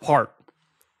live apart.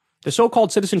 The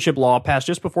so-called citizenship law passed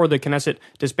just before the Knesset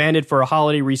disbanded for a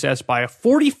holiday recess by a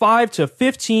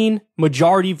 45-15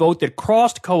 majority vote that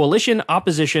crossed coalition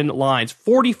opposition lines.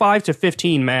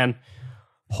 45-15, man.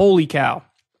 Holy cow.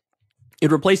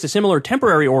 It replaced a similar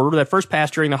temporary order that first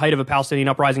passed during the height of a Palestinian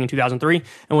uprising in 2003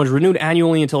 and was renewed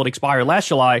annually until it expired last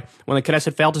July when the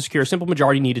Knesset failed to secure a simple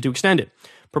majority needed to extend it.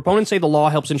 Proponents say the law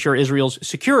helps ensure Israel's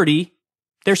security,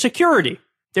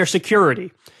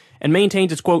 and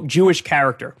maintains its, quote, Jewish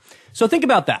character. So think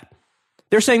about that.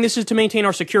 They're saying this is to maintain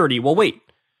our security. Well, wait.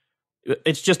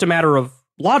 It's just a matter of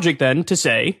logic then to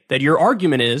say that your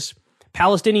argument is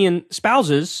Palestinian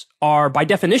spouses are, by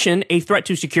definition, a threat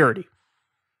to security.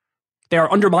 They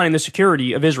are undermining the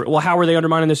security of Israel. Well, how are they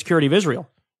undermining the security of Israel?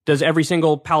 Does every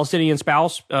single Palestinian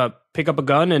spouse pick up a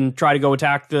gun and try to go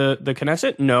attack the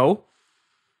Knesset? No.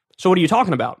 So what are you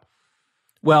talking about?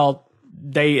 Well,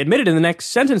 they admitted in the next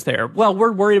sentence there, well,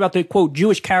 we're worried about the, quote,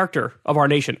 Jewish character of our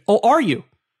nation. Oh, are you?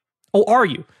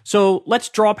 So let's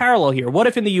draw a parallel here. What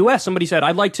if in the U.S. somebody said,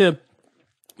 I'd like to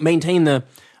maintain the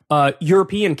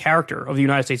European character of the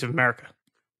United States of America?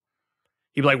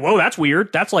 You'd be like, whoa, that's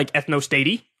weird. That's like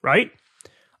ethno-statey, right?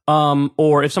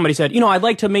 Or if somebody said, I'd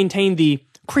like to maintain the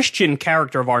Christian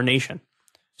character of our nation.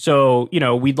 So,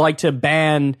 we'd like to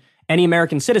ban any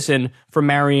American citizen from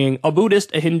marrying a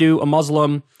Buddhist, a Hindu, a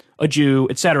Muslim, a Jew,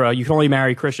 etc. You can only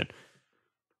marry Christian.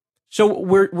 So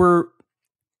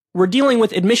we're dealing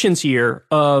with admissions here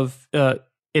of an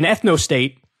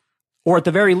ethno-state, or at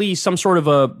the very least, some sort of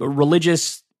a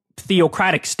religious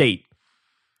theocratic state.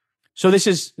 So this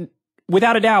is,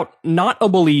 without a doubt, not a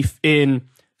belief in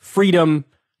freedom,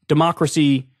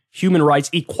 democracy, human rights,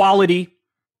 equality.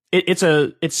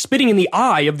 It's spitting in the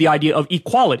eye of the idea of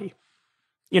equality.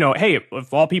 Hey,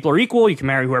 if all people are equal, you can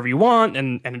marry whoever you want,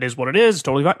 and it is what it is, it's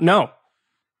totally fine. No.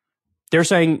 They're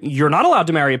saying, you're not allowed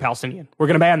to marry a Palestinian. We're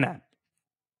going to ban that.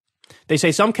 They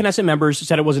say some Knesset members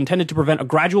said it was intended to prevent a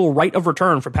gradual right of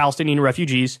return for Palestinian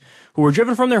refugees who were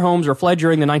driven from their homes or fled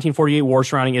during the 1948 war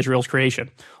surrounding Israel's creation,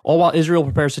 all while Israel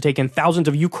prepares to take in thousands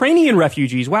of Ukrainian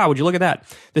refugees. Wow, would you look at that?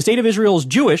 The state of Israel is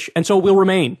Jewish, and so it will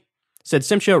remain, said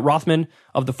Simcha Rothman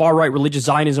of the far-right religious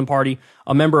Zionism party,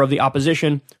 a member of the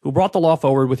opposition, who brought the law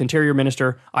forward with Interior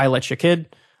Minister Ayelet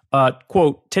Shaked.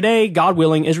 Quote, today, God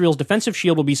willing, Israel's defensive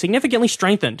shield will be significantly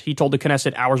strengthened, he told the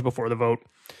Knesset hours before the vote.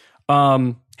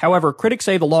 However, critics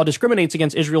say the law discriminates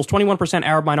against Israel's 21%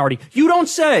 Arab minority, you don't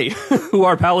say, who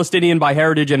are Palestinian by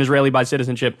heritage and Israeli by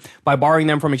citizenship, by barring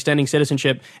them from extending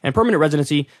citizenship and permanent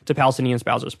residency to Palestinian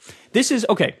spouses. This is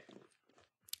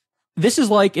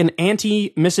like an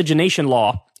anti-miscegenation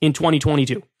law in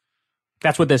 2022.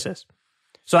 That's what this is.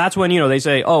 So that's when, they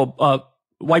say,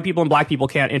 white people and black people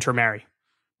can't intermarry.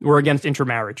 We're against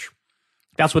intermarriage.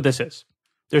 That's what this is.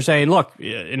 They're saying, look,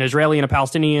 an Israeli and a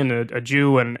Palestinian, a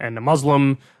Jew and a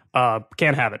Muslim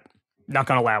can't have it. Not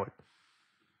going to allow it.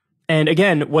 And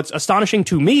again, what's astonishing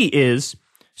to me is,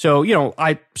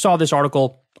 I saw this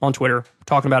article on Twitter,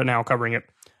 talking about it now, covering it.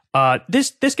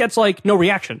 This gets no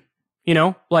reaction.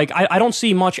 I don't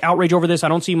see much outrage over this. I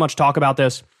don't see much talk about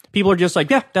this. People are just like,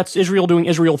 yeah, that's Israel doing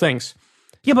Israel things.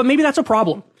 Yeah, but maybe that's a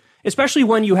problem. Especially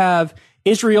when you have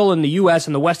Israel and the U.S.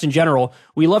 and the West in general,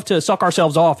 we love to suck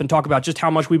ourselves off and talk about just how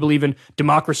much we believe in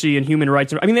democracy and human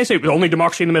rights. I mean, they say only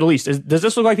democracy in the Middle East. Does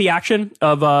this look like the action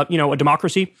of a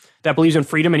democracy that believes in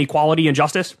freedom and equality and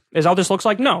justice? Is how this looks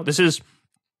like? No, this is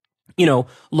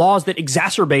laws that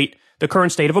exacerbate the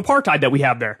current state of apartheid that we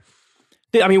have there.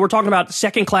 I mean, we're talking about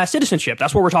second-class citizenship.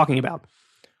 That's what we're talking about.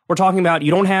 We're talking about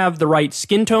you don't have the right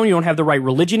skin tone, you don't have the right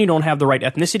religion, you don't have the right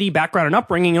ethnicity, background, and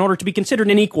upbringing in order to be considered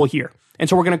an equal here. And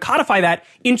so we're going to codify that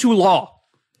into law.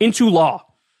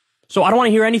 So I don't want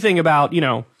to hear anything about,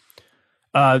 the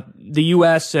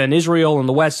U.S. and Israel and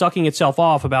the West sucking itself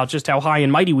off about just how high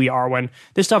and mighty we are when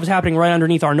this stuff is happening right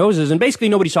underneath our noses, and basically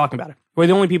nobody's talking about it. We're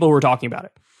the only people who are talking about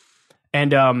it.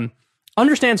 And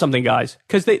understand something, guys,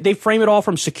 because they frame it all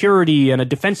from security and a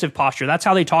defensive posture. That's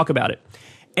how they talk about it.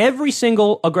 Every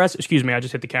single aggressive, excuse me, I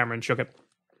just hit the camera and shook it.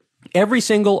 Every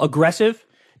single aggressive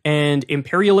and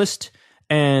imperialist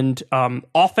and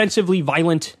offensively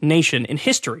violent nation in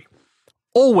history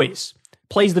always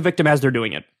plays the victim as they're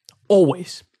doing it.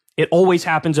 Always. It always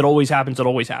happens. It always happens. It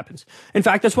always happens. In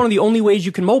fact, that's one of the only ways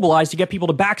you can mobilize to get people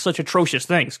to back such atrocious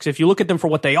things. Because if you look at them for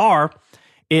what they are,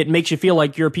 it makes you feel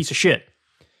like you're a piece of shit.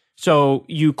 So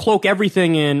you cloak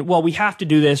everything in, well, we have to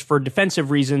do this for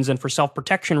defensive reasons and for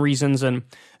self-protection reasons, and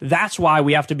that's why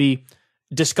we have to be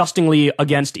disgustingly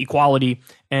against equality,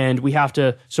 and we have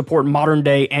to support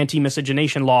modern-day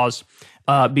anti-miscegenation laws,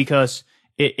 because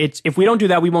if we don't do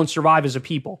that, we won't survive as a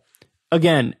people.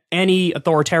 Again, any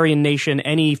authoritarian nation,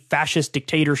 any fascist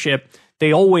dictatorship,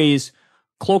 they always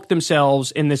cloak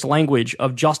themselves in this language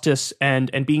of justice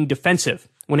and being defensive,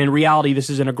 when in reality,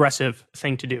 this is an aggressive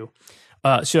thing to do.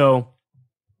 So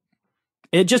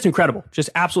it's just incredible,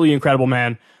 just absolutely incredible,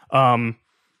 man.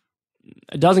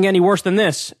 It doesn't get any worse than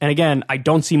this. And again, I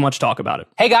don't see much talk about it.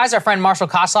 Hey guys, our friend Marshall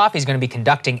Kosloff, he's going to be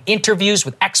conducting interviews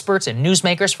with experts and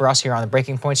newsmakers for us here on the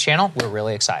Breaking Points channel. We're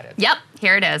really excited. Yep,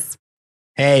 here it is.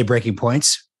 Hey, Breaking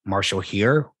Points. Marshall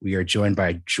here. We are joined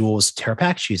by Jules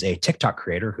Terpak. She's a TikTok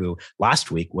creator who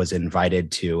last week was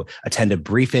invited to attend a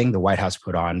briefing the White House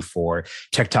put on for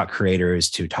TikTok creators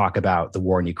to talk about the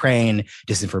war in Ukraine,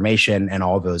 disinformation, and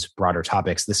all those broader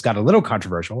topics. This got a little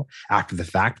controversial after the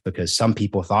fact because some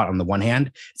people thought, on the one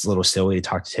hand, it's a little silly to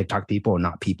talk to TikTok people and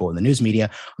not people in the news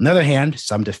media. On the other hand,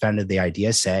 some defended the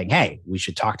idea, saying, hey, we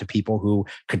should talk to people who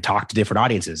could talk to different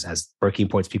audiences. As Breaking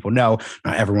Points people know,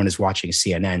 not everyone is watching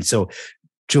CNN. So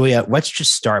Julia, let's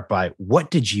just start by, what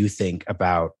did you think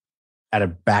about, at a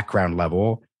background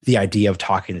level, the idea of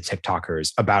talking to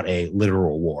TikTokers about a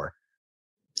literal war?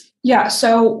 Yeah,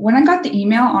 so when I got the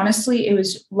email, honestly, it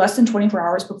was less than 24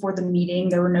 hours before the meeting.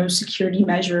 There were no security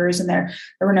measures and there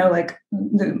were no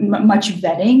much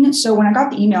vetting. So when I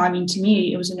got the email, I mean, to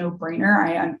me, it was a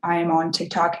no-brainer. I am on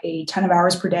TikTok a ton of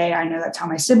hours per day. I know that's how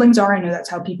my siblings are. I know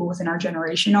that's how people within our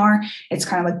generation are. It's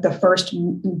kind of like the first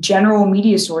general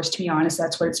media source, to be honest.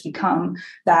 That's what it's become,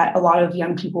 that a lot of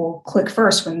young people click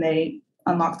first when they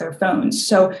unlock their phones.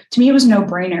 So to me, it was a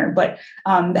no-brainer, but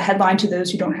the headline to those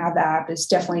who don't have the app is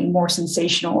definitely more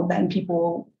sensational than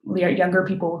younger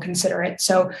people will consider it.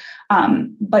 So,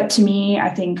 but to me, I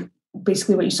think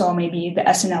basically what you saw, maybe the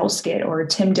SNL skit or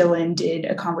Tim Dillon did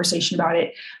a conversation about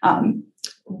it.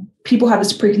 People have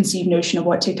this preconceived notion of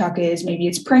what TikTok is. Maybe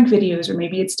it's prank videos or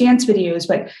maybe it's dance videos,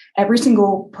 but every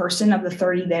single person of the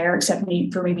 30 there, except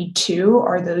for maybe 2,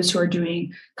 are those who are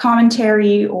doing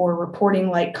commentary or reporting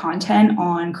like content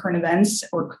on current events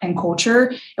and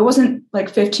culture. It wasn't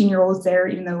like 15-year-olds there,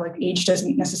 even though like age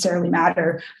doesn't necessarily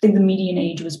matter. I think the median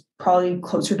age was probably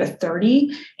closer to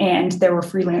 30. And there were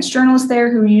freelance journalists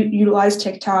there who utilized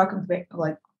TikTok,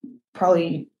 like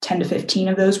probably 10 to 15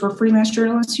 of those were freelance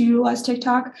journalists who utilized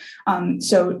TikTok.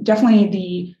 So definitely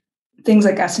the things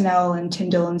like SNL and Tim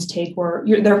Dillon's take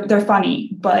they're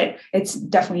funny, but it's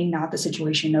definitely not the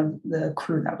situation of the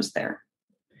crew that was there.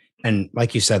 And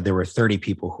like you said, there were 30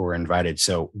 people who were invited.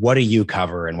 So what do you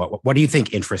cover and what do you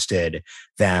think interested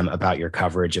them about your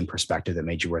coverage and perspective that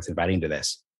made you worth inviting to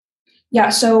this? Yeah,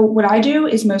 so what I do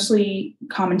is mostly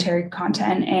commentary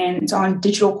content, and it's on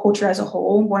digital culture as a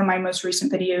whole. One of my most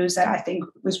recent videos that I think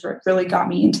really got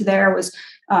me into there was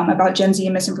about Gen Z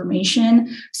and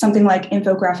misinformation. Something like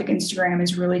infographic Instagram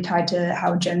is really tied to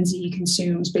how Gen Z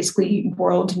consumes basically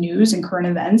world news and current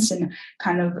events, and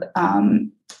kind of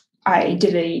I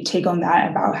did a take on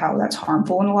that about how that's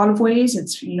harmful in a lot of ways.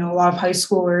 It's, a lot of high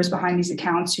schoolers behind these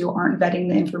accounts who aren't vetting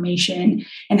the information,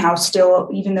 and how still,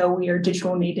 even though we are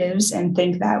digital natives and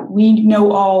think that we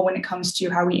know all when it comes to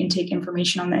how we intake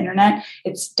information on the internet,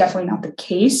 it's definitely not the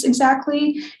case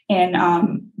exactly. And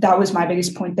that was my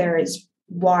biggest point there, is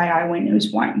why I went. It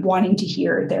was wanting to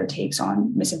hear their takes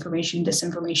on misinformation,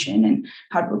 disinformation, and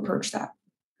how to approach that.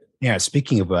 Yeah.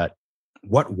 Speaking of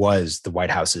what was the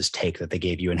White House's take that they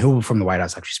gave you, and who from the White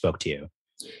House actually spoke to you?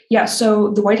 Yeah, so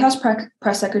the White House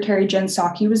press secretary, Jen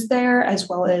Psaki, was there, as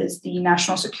well as the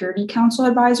National Security Council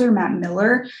advisor, Matt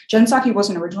Miller. Jen Psaki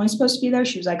wasn't originally supposed to be there.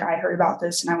 She was like, I heard about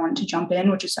this and I wanted to jump in,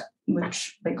 which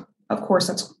of course,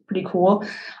 that's pretty cool.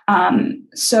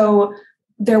 So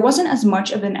there wasn't as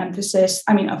much of an emphasis.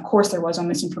 I mean, of course, there was on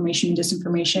misinformation and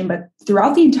disinformation, but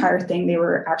throughout the entire thing, they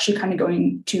were actually kind of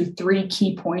going to 3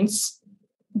 key points,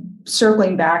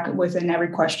 circling back within every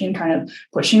question, kind of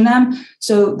pushing them.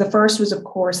 So the first was, of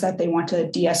course, that they want to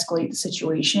de-escalate the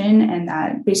situation and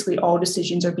that basically all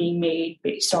decisions are being made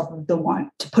based off of the want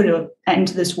to put an end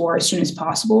to this war as soon as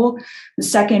possible. The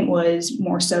second was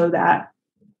more so that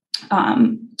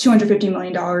 $250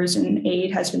 million in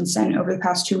aid has been sent over the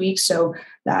past 2 weeks. So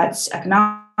that's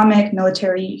economic,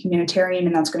 military, humanitarian,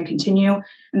 and that's going to continue.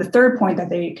 And the third point that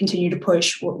they continue to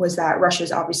push was that Russia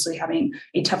is obviously having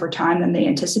a tougher time than they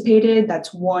anticipated.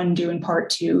 That's one, due in part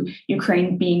to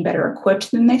Ukraine being better equipped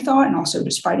than they thought, and also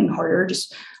just fighting harder,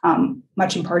 just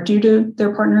much in part due to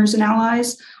their partners and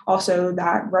allies. Also,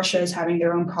 that Russia is having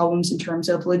their own problems in terms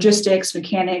of logistics,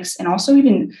 mechanics, and also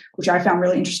even, which I found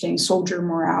really interesting, soldier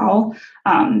morale,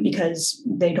 because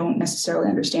they don't necessarily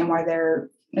understand why they're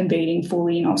invading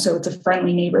fully. And also it's a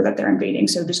friendly neighbor that they're invading.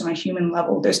 So just on a human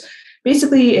level,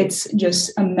 it's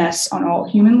just a mess on all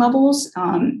human levels.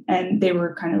 And they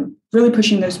were kind of really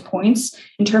pushing those points.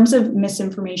 In terms of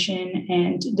misinformation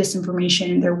and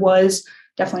disinformation, there was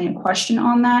definitely a question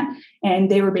on that.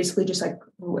 And they were basically just like,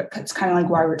 it's kind of like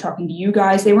why we're talking to you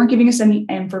guys. They weren't giving us any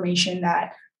information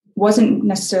that wasn't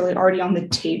necessarily already on the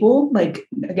table. Like,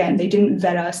 again, they didn't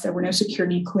vet us. There were no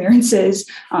security clearances.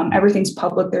 Everything's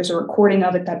public. There's a recording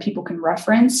of it that people can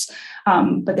reference.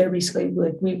 But they're basically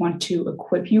like, we want to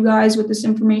equip you guys with this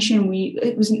information.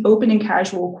 It was an open and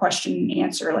casual question and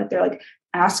answer. Like, they're like,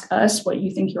 ask us what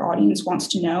you think your audience wants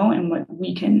to know and what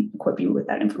we can equip you with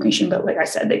that information. But like I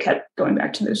said, they kept going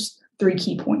back to those 3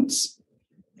 key points.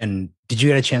 And did you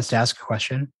get a chance to ask a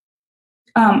question?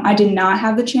 I did not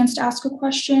have the chance to ask a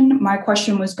question. My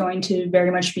question was going to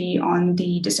very much be on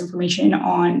the disinformation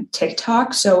on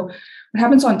TikTok. So what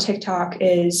happens on TikTok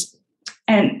is,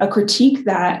 and a critique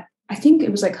that I think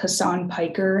it was like Hassan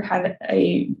Piker had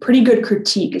a pretty good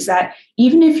critique, is that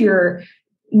even if you're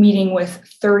meeting with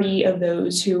 30 of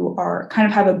those who are kind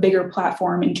of have a bigger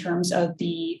platform in terms of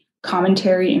the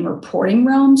commentary and reporting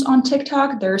realms on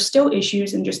TikTok, there are still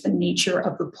issues in just the nature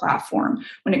of the platform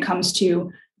when it comes to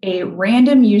a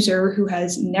random user who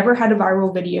has never had a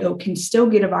viral video can still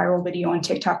get a viral video on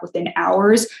TikTok within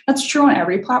hours. That's true on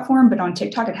every platform, but on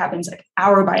TikTok, it happens like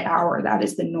hour by hour. That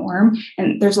is the norm.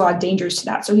 And there's a lot of dangers to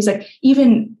that. So he's like,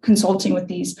 even consulting with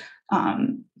these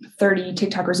 30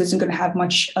 TikTokers isn't going to have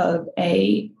much of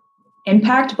a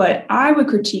impact, but I would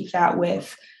critique that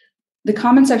with the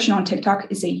comment section on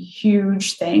TikTok is a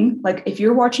huge thing. Like, if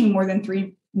you're watching more than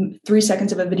 3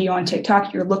 seconds of a video on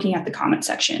TikTok, you're looking at the comment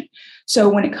section. So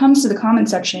when it comes to the comment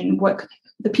section, what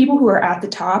the people who are at the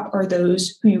top are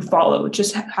those who you follow.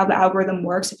 Just how the algorithm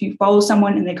works. If you follow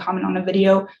someone and they comment on a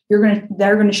video, they're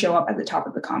going to show up at the top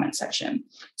of the comment section.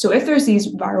 So if there's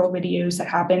these viral videos that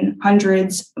happen,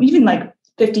 hundreds, even like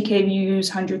 50K views,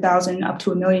 100,000, up to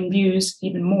 1 million views,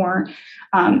 even more,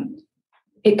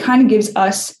 it kind of gives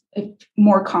us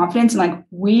more confidence, and like,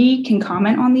 we can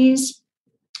comment on these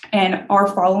and our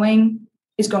following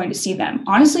is going to see them.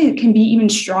 Honestly, it can be even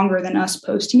stronger than us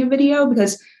posting a video,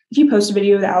 because if you post a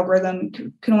video, the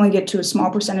algorithm can only get to a small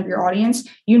percent of your audience.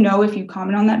 You know, if you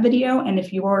comment on that video and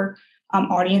if your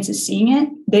audience is seeing it,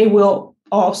 they will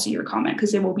all see your comment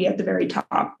because they will be at the very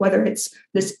top, whether it's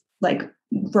this like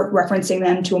referencing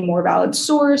them to a more valid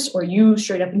source, or you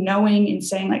straight up knowing and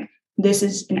saying like, this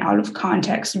is an out of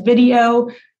context video.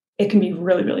 It can be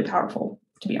really, really powerful,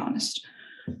 to be honest.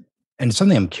 And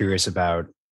something I'm curious about,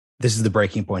 this is the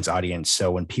Breaking Points audience. So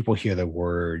when people hear the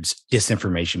words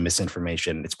disinformation,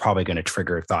 misinformation, it's probably going to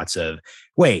trigger thoughts of,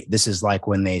 wait, this is like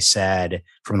when they said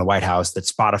from the White House that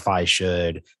Spotify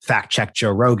should fact check Joe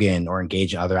Rogan or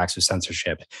engage in other acts of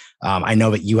censorship. I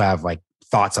know that you have like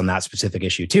thoughts on that specific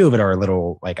issue too, but are a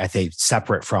little, like, I think,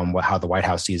 separate from how the White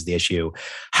House sees the issue.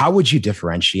 How would you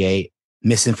differentiate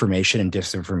misinformation and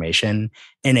disinformation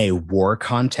in a war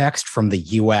context from the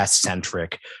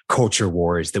US-centric culture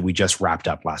wars that we just wrapped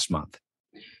up last month?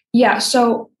 Yeah,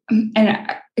 so, and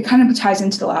it kind of ties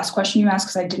into the last question you asked,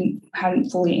 because I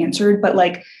hadn't fully answered, but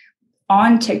like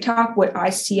on TikTok, what I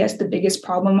see as the biggest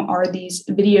problem are these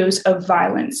videos of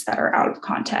violence that are out of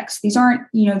context. These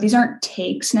aren't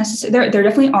takes necessarily. There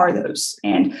definitely are those,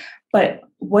 but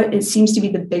what it seems to be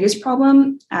the biggest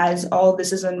problem as all of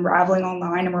this is unraveling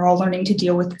online and we're all learning to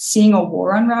deal with seeing a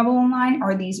war unravel online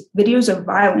are these videos of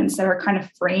violence that are kind of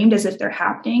framed as if they're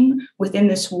happening within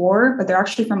this war, but they're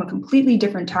actually from a completely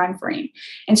different time frame.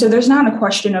 And so there's not a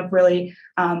question of really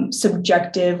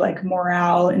subjective like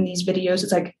morale in these videos.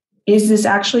 It's like, is this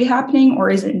actually happening or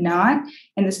is it not?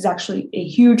 And this is actually a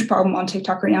huge problem on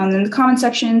TikTok right now. And then the comment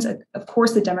sections, of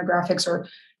course, the demographics are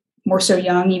more so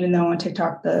young, even though on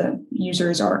TikTok, the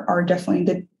users are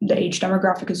definitely the age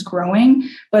demographic is growing.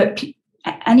 But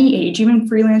any age, even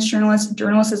freelance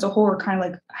journalists as a whole are kind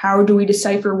of like, how do we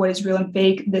decipher what is real and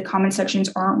fake? The comment sections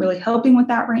aren't really helping with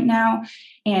that right now.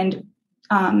 And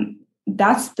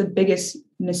that's the biggest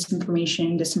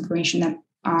misinformation, disinformation that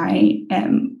I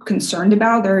am concerned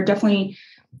about. There are definitely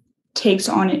takes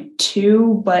on it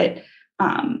too, but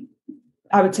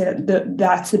I would say that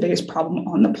that's the biggest problem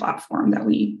on the platform that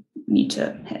we need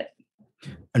to hit.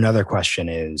 Another question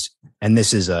is, and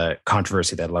this is a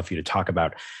controversy that I'd love for you to talk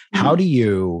about, how do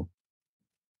you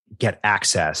get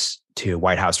access to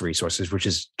White House resources, which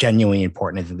is genuinely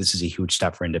important? I think this is a huge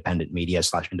step for independent media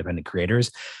 / independent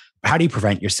creators. How do you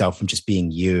prevent yourself from just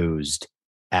being used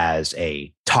as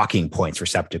a talking points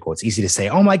receptacle? It's easy to say,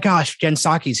 oh my gosh, Jen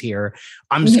Psaki's here,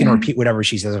 I'm just going to repeat whatever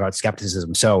she says about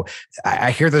skepticism. So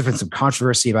I hear there's been some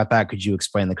controversy about that. Could you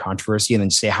explain the controversy and then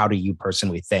say, how do you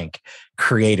personally think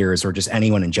creators or just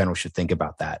anyone in general should think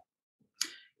about that?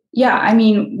 Yeah, I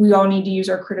mean, we all need to use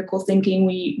our critical thinking.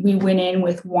 We went in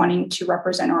with wanting to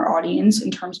represent our audience in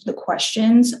terms of the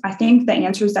questions. I think the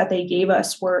answers that they gave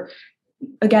us were,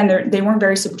 again, they weren't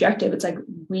very subjective. It's like,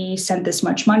 we sent this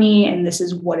much money and this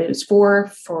is what it is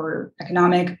for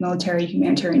economic, military,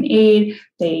 humanitarian aid.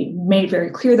 They made it very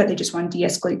clear that they just want to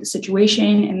de-escalate the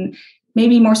situation, and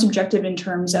maybe more subjective in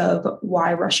terms of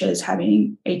why Russia is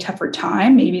having a tougher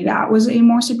time. Maybe that was a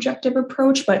more subjective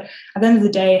approach. But at the end of the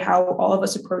day, how all of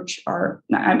us approach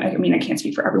I mean, I can't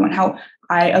speak for everyone, how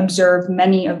I observed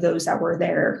many of those that were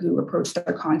there who approached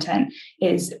their content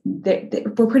is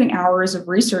that we're putting hours of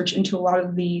research into a lot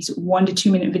of these 1 to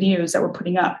 2 minute videos that we're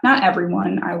putting up. Not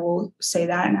everyone, I will say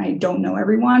that, and I don't know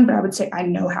everyone, but I would say I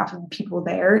know half of the people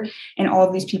there. And all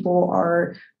of these people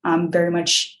are very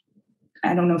much,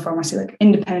 I don't know if I want to say like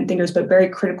independent thinkers, but very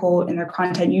critical in their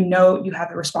content. You know, you have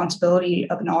the responsibility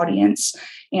of an audience.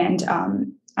 And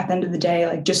at the end of the day,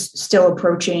 like just still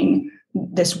approaching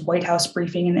this White House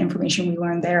briefing and the information we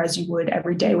learned there as you would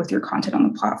every day with your content on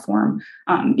the platform.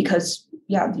 Because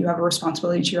yeah, you have a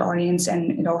responsibility to your audience.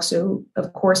 And it also,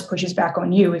 of course, pushes back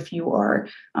on you if you are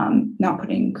not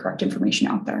putting correct information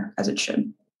out there as it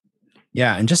should.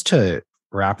 Yeah. And just to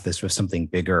wrap this with something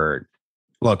bigger,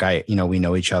 look, we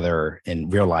know each other in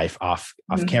real life off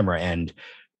camera, and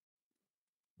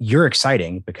you're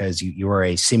exciting because you are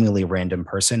a seemingly random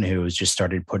person who's just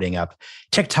started putting up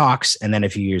TikToks. And then a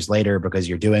few years later, because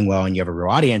you're doing well and you have a real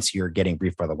audience, you're getting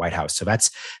briefed by the White House. So that's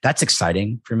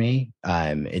exciting for me.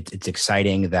 It's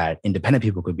exciting that independent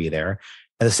people could be there.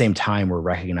 At the same time, we're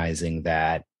recognizing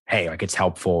that, hey, like it's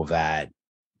helpful that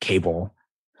cable,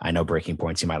 I know Breaking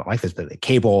Points, you might not like this, but the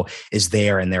cable is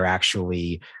there and they're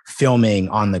actually filming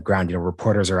on the ground. You know,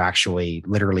 reporters are actually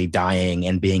literally dying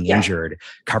and being injured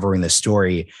covering this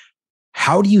story.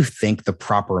 How do you think the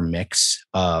proper mix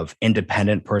of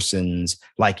independent persons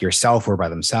like yourself or by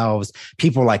themselves,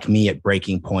 people like me at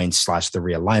Breaking Points / the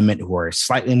Realignment who are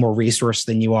slightly more resourced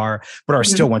than you are, but are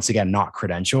still, once again, not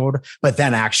credentialed, but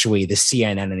then actually the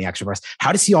CNN and the actual press,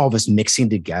 how to see all of this mixing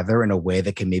together in a way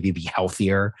that can maybe be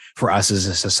healthier for us as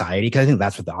a society? Because I think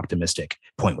that's what the optimistic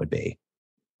point would be.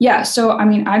 Yeah. So, I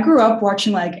mean, I grew up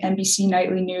watching like NBC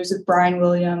Nightly News with Brian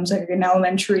Williams, like in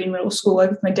elementary and middle school, like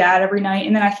with my dad every night.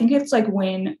 And then I think it's like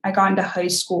when I got into high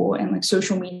school and like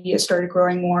social media started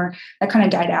growing more, that kind of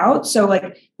died out. So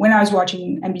like when I was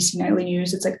watching NBC Nightly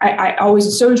News, it's like I always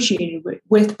associated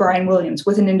with Brian Williams,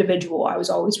 with an individual. I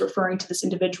was always referring to this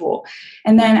individual.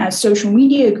 And then as social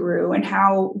media grew and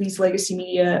how these legacy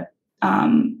media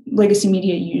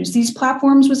use these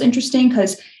platforms was interesting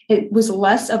because it was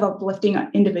less of uplifting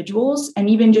individuals. And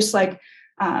even just like,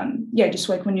 just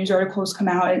like when news articles come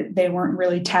out, they weren't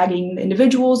really tagging the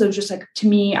individuals. It was just like, to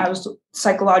me, I was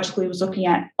psychologically looking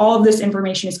at all of this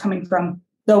information is coming from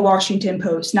the Washington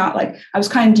Post, not like I was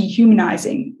kind of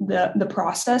dehumanizing the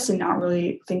process and not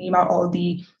really thinking about all of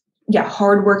the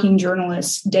hardworking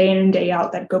journalists day in and day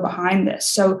out that go behind this.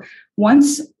 So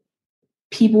once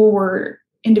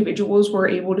individuals were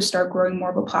able to start growing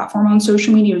more of a platform on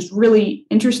social media, it was really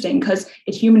interesting because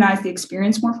it humanized the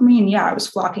experience more for me. And I was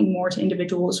flocking more to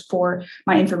individuals for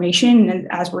my information, and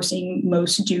as we're seeing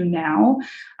most do now.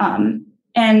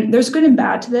 And there's good and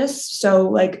bad to this. So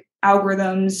like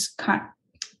algorithms,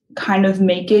 kind of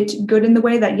make it good in the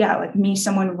way that, yeah, like me,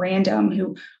 someone random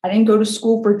who I didn't go to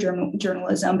school for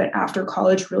journalism, but after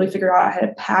college really figured out I had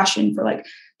a passion for like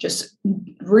just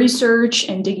research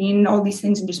and digging into all these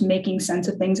things and just making sense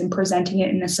of things and presenting it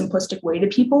in a simplistic way to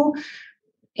people.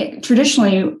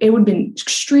 Traditionally, it would have been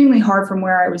extremely hard from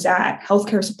where I was at,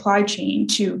 healthcare supply chain,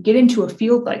 to get into a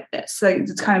field like this. Like,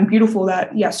 it's kind of beautiful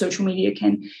that, yeah, social media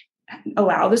can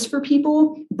allow this for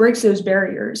people, breaks those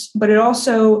barriers. But it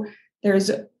also, there's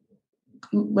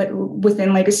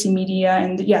within legacy media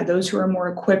and, yeah, those who are more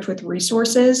equipped with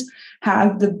resources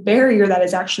have the barrier that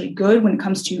is actually good when it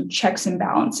comes to checks and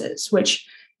balances, which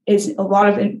is a lot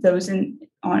of those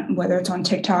on whether it's on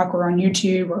TikTok or on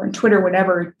YouTube or on Twitter,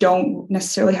 whatever, don't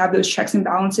necessarily have those checks and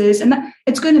balances. And that,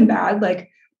 it's good and bad. Like,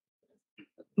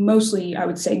 mostly I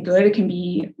would say good. It can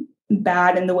be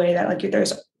bad in the way that like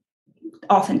there's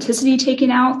authenticity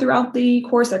taken out throughout the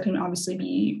course. There can obviously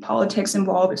be politics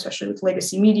involved, especially with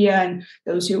legacy media and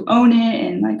those who own it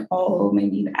and like all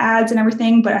maybe the ads and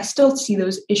everything. But I still see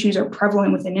those issues are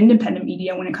prevalent within independent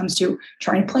media when it comes to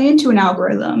trying to play into an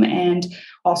algorithm. And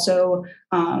also,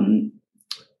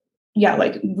 yeah,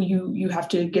 like you have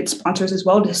to get sponsors as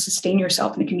well to sustain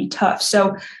yourself, and it can be tough.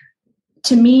 So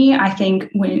to me, I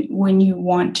think when you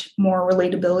want more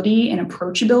relatability and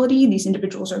approachability, these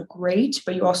individuals are great,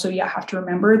 but you also, yeah, have to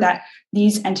remember that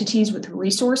these entities with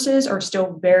resources are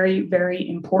still very, very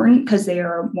important because they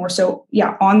are more so,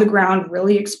 yeah, on the ground,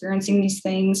 really experiencing these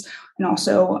things, and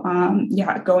also,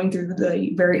 yeah, going through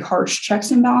the very harsh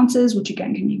checks and balances, which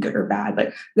again can be good or bad,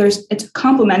 but it's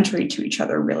complementary to each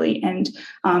other, really. And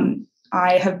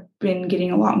I have been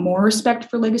getting a lot more respect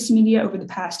for legacy media over the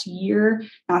past year.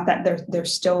 Not that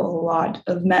there's still a lot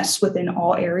of mess within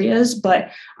all areas, but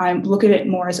I look at it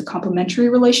more as a complementary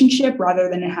relationship rather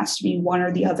than it has to be one or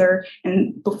the other.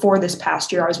 And before this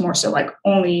past year, I was more so like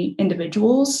only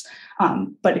individuals.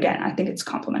 But again, I think it's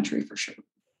complementary for sure.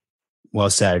 Well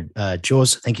said.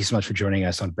 Jules, thank you so much for joining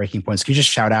us on Breaking Points. Can you just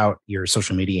shout out your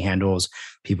social media handles?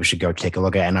 People should go take a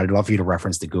look at it. And I'd love for you to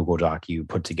reference the Google Doc you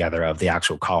put together of the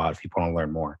actual call out if people want to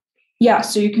learn more. Yeah,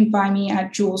 so you can find me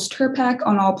at Jules Terpak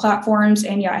on all platforms.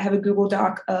 And yeah, I have a Google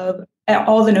Doc of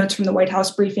all the notes from the White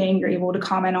House briefing. You're able to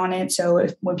comment on it. So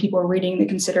when people are reading, they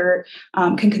can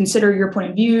consider your point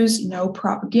of views, no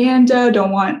propaganda,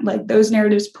 don't want like those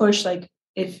narratives pushed. Like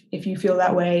if you feel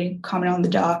that way, comment on the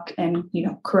doc and,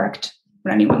 correct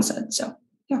what anyone said. So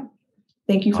yeah,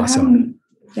 thank you for having me.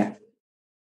 Yeah.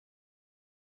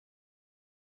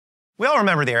 We all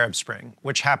remember the Arab Spring,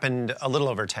 which happened a little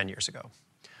over 10 years ago.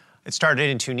 It started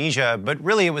in Tunisia, but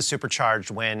really it was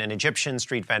supercharged when an Egyptian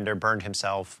street vendor burned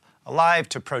himself alive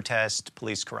to protest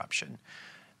police corruption.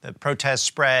 The protests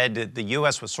spread, the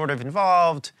U.S. was sort of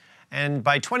involved, and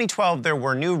by 2012 there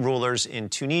were new rulers in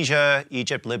Tunisia,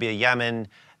 Egypt, Libya, Yemen.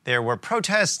 There were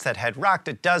protests that had rocked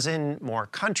a dozen more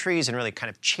countries and really kind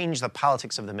of changed the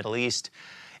politics of the Middle East.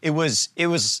 It was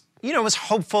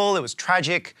hopeful, it was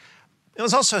tragic. It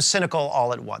was also cynical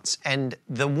all at once. And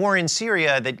the war in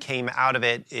Syria that came out of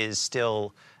it is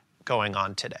still going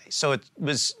on today. So it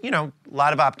was, a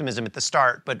lot of optimism at the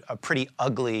start, but a pretty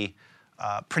ugly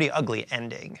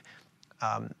ending,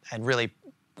 and really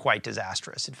quite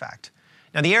disastrous, in fact.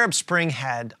 Now, the Arab Spring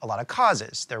had a lot of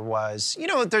causes. There was,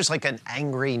 there's like an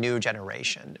angry new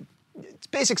generation. It's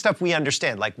basic stuff we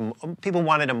understand, like people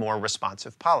wanted a more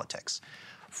responsive politics,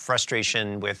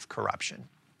 frustration with corruption.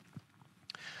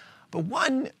 But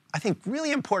one, I think,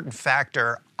 really important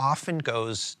factor often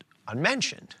goes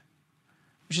unmentioned,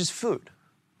 which is food,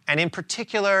 and in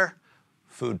particular,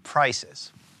 food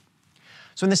prices.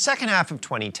 So in the second half of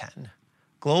 2010,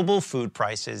 global food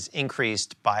prices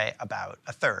increased by about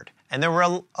a third. And there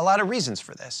were a lot of reasons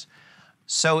for this.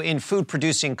 So in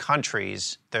food-producing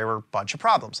countries, there were a bunch of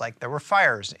problems, like there were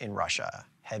fires in Russia,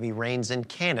 heavy rains in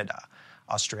Canada,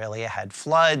 Australia had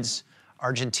floods,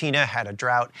 Argentina had a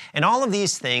drought, and all of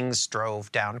these things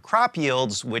drove down crop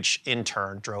yields, which in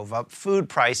turn drove up food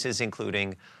prices,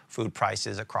 including food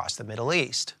prices across the Middle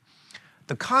East.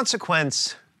 The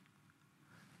consequence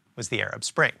was the Arab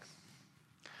Spring.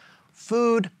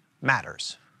 Food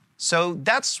matters. So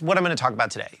that's what I'm going to talk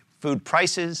about today. Food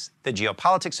prices, the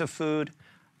geopolitics of food,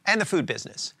 and the food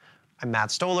business. I'm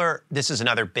Matt Stoller. This is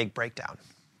another big breakdown.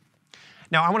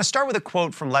 Now, I want to start with a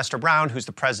quote from Lester Brown, who's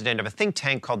the president of a think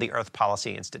tank called the Earth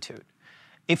Policy Institute.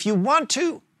 If you want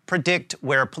to predict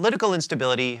where political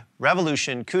instability,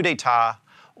 revolution, coup d'etat,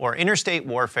 or interstate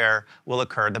warfare will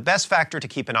occur, the best factor to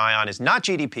keep an eye on is not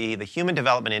GDP, the Human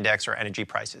Development Index, or energy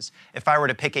prices. If I were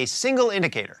to pick a single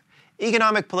indicator,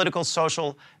 economic, political,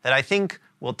 social, that I think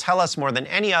will tell us more than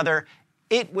any other,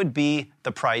 it would be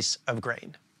the price of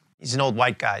grain. He's an old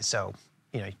white guy, so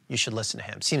you should listen to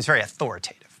him. Seems very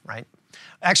authoritative, right?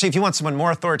 Actually, if you want someone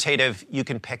more authoritative, you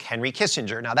can pick Henry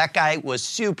Kissinger. Now, that guy was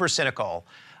super cynical,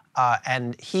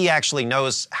 and he actually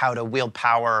knows how to wield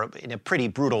power in a pretty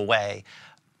brutal way.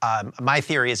 My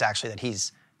theory is actually that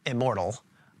he's immortal,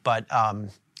 but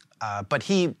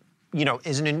he,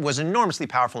 was an enormously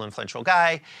powerful, influential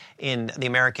guy in the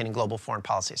American and global foreign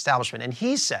policy establishment. And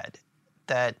he said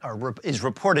that, or is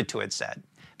reported to have said,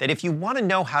 that if you want to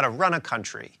know how to run a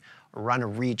country or run a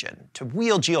region, to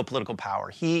wield geopolitical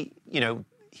power, let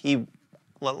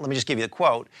me just give you the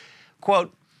quote.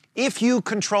 Quote, "If you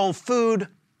control food,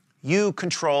 you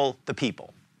control the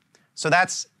people." So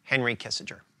that's Henry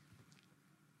Kissinger.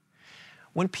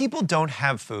 When people don't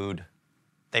have food,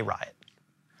 they riot,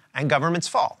 and governments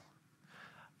fall.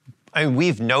 I mean,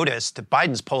 we've noticed that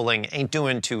Biden's polling ain't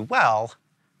doing too well,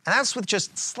 and that's with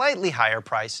just slightly higher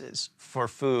prices for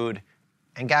food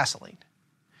and gasoline.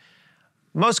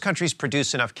 Most countries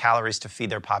produce enough calories to feed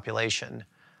their population,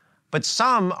 but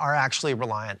some are actually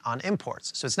reliant on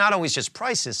imports. So it's not always just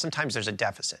prices, sometimes there's a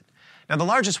deficit. Now, the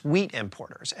largest wheat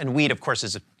importers, and wheat, of course,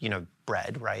 is,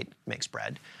 bread, right? Makes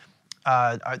bread.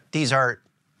 These are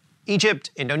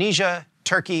Egypt, Indonesia,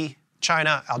 Turkey,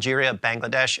 China, Algeria,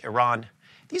 Bangladesh, Iran.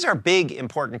 These are big,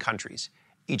 important countries.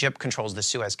 Egypt controls the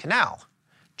Suez Canal.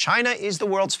 China is the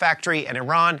world's factory, and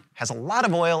Iran has a lot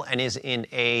of oil and is in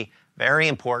a very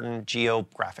important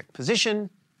geographic position.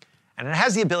 And it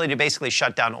has the ability to basically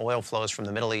shut down oil flows from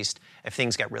the Middle East if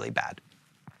things get really bad.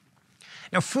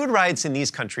 Now, food riots in these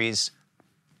countries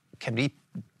can be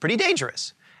pretty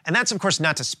dangerous. And that's, of course,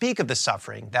 not to speak of the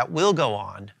suffering that will go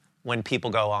on when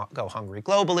people go hungry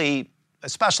globally,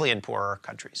 especially in poorer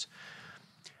countries.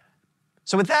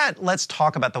 So with that, let's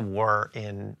talk about the war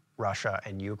in Russia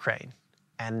and Ukraine.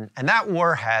 And that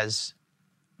war has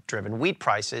driven wheat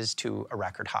prices to a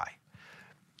record high.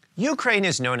 Ukraine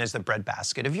is known as the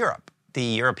breadbasket of Europe. The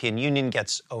European Union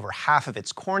gets over half of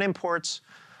its corn imports,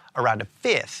 around a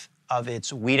fifth of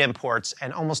its wheat imports,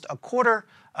 and almost a quarter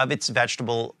of its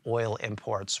vegetable oil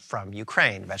imports from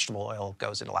Ukraine. Vegetable oil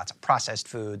goes into lots of processed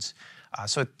foods,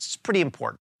 so it's pretty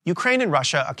important. Ukraine and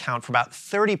Russia account for about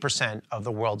 30% of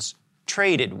the world's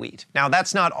traded wheat. Now,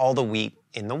 that's not all the wheat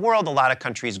in the world. A lot of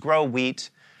countries grow wheat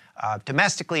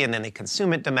domestically, and then they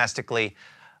consume it domestically.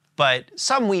 But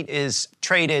some wheat is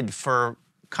traded for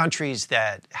countries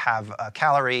that have a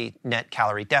net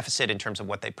calorie deficit in terms of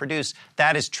what they produce.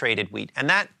 That is traded wheat. And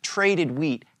that traded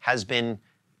wheat has been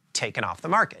taken off the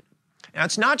market. Now,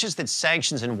 it's not just that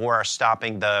sanctions and war are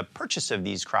stopping the purchase of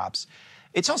these crops.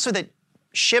 It's also that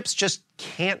ships just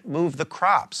can't move the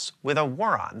crops with a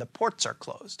war on. The ports are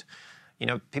closed.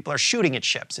 People are shooting at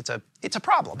ships. It's a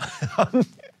problem.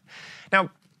 Now,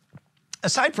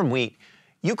 aside from wheat,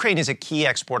 Ukraine is a key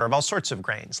exporter of all sorts of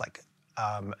grains, like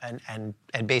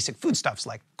and basic foodstuffs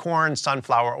like corn,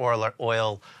 sunflower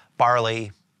oil,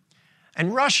 barley.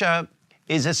 And Russia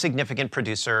is a significant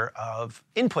producer of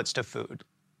inputs to food,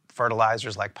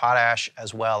 fertilizers like potash,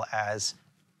 as well as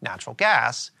natural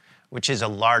gas, which is a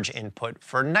large input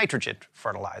for nitrogen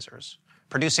fertilizers.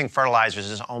 Producing fertilizers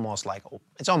is almost like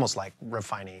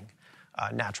refining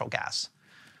natural gas.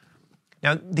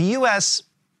 Now, the U.S.,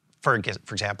 for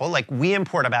example, we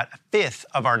import about a fifth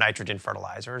of our nitrogen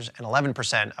fertilizers and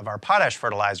 11% of our potash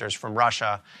fertilizers from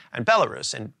Russia and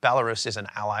Belarus. And Belarus is an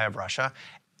ally of Russia.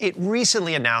 It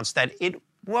recently announced that it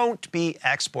won't be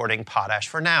exporting potash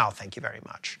for now, thank you very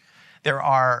much. There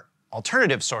are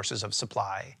alternative sources of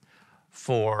supply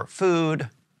for food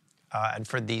and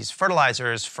for these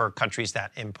fertilizers for countries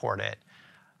that import it.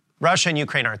 Russia and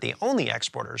Ukraine aren't the only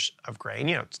exporters of grain.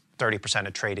 It's 30%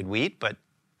 of traded wheat, but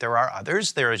there are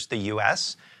others. There is the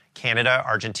U.S., Canada,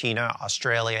 Argentina,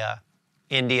 Australia,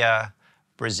 India,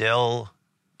 Brazil.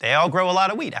 They all grow a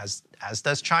lot of wheat, as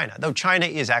does China, though China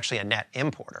is actually a net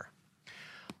importer.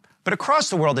 But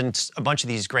across the world, in a bunch of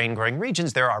these grain-growing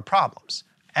regions, there are problems.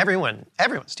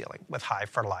 Everyone's dealing with high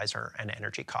fertilizer and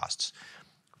energy costs.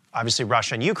 Obviously,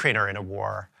 Russia and Ukraine are in a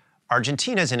war.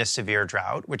 Argentina is in a severe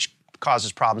drought, which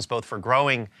causes problems both for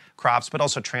growing crops, but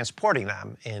also transporting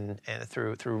them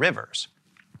through rivers.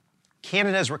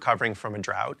 Canada is recovering from a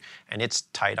drought, and it's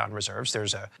tight on reserves.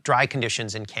 There's dry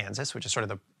conditions in Kansas, which is sort of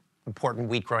the important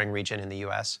wheat-growing region in the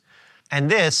U.S. And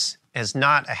this is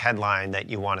not a headline that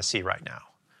you want to see right now.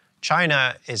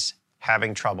 China is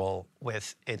having trouble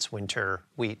with its winter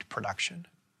wheat production.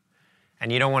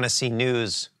 And you don't want to see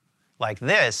news like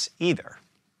this either.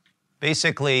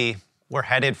 Basically, we're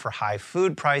headed for high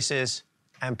food prices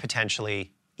and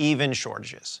potentially even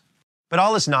shortages. But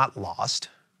all is not lost.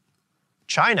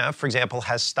 China, for example,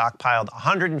 has stockpiled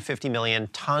 150 million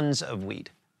tons of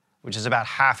wheat, which is about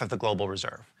half of the global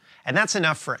reserve. And that's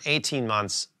enough for 18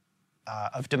 months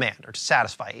of demand, or to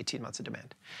satisfy 18 months of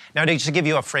demand. Now, to give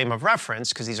you a frame of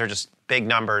reference, because these are just big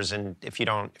numbers, and if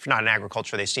you're not in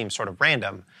agriculture, they seem sort of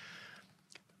random.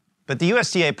 But the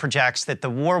USDA projects that the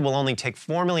war will only take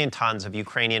 4 million tons of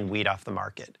Ukrainian wheat off the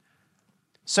market.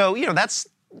 So, that's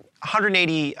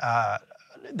 180.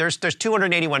 There's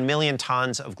 281 million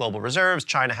tons of global reserves.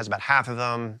 China has about half of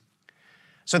them.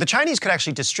 So the Chinese could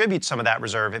actually distribute some of that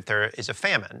reserve if there is a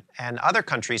famine. And other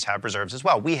countries have reserves as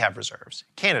well. We have reserves.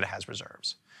 Canada has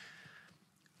reserves.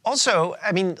 Also,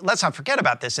 let's not forget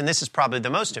about this, and this is probably the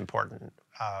most important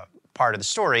part of the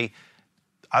story.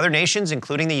 Other nations,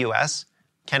 including the U.S.,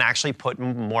 can actually put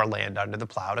more land under the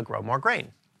plow to grow more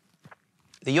grain.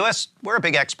 The U.S., we're a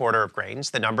big exporter of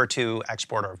grains, the number 2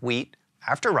 exporter of wheat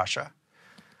after Russia.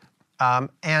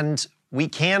 And we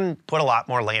can put a lot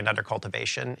more land under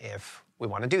cultivation if we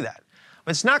want to do that.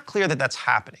 But it's not clear that that's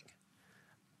happening.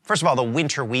 First of all, the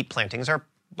winter wheat plantings are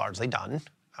largely done.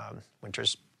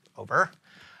 Winter's over.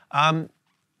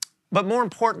 But more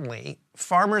importantly,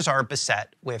 farmers are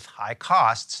beset with high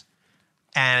costs.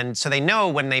 And so they know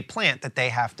when they plant that they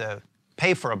have to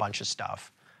pay for a bunch of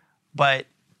stuff. But,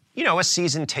 a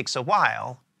season takes a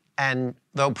while. And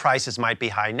though prices might be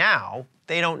high now,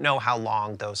 they don't know how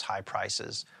long those high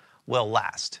prices will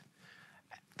last.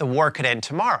 The war could end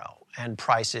tomorrow, and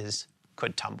prices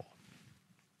could tumble.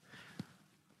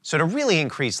 So to really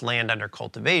increase land under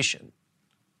cultivation,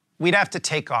 we'd have to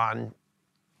take on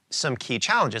some key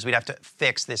challenges. We'd have to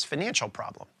fix this financial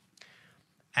problem.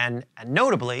 And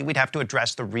notably, we'd have to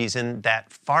address the reason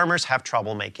that farmers have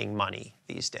trouble making money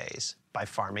these days by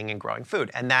farming and growing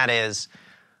food. And that is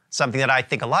something that I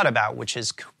think a lot about, which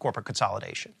is corporate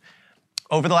consolidation.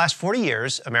 Over the last 40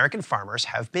 years, American farmers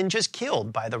have been just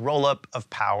killed by the roll-up of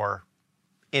power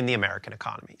in the American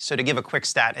economy. So to give a quick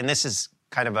stat, and this is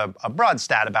kind of a broad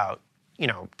stat about,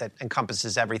 that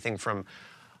encompasses everything from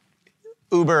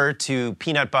Uber to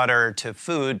peanut butter to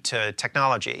food to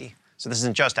technology. So this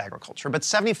isn't just agriculture, but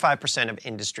 75% of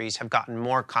industries have gotten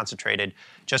more concentrated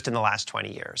just in the last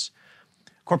 20 years.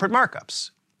 Corporate markups,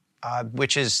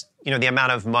 which is, the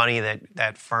amount of money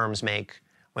that firms make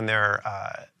when they're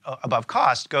above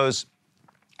cost,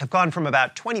 have gone from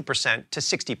about 20% to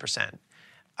 60%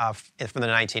 from the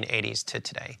 1980s to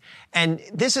today. And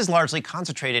this is largely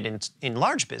concentrated in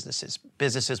large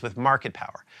businesses with market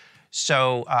power.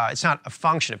 So it's not a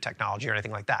function of technology or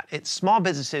anything like that. It's small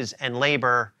businesses and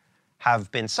labor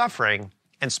have been suffering,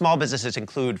 and small businesses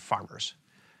include farmers.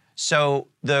 So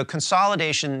the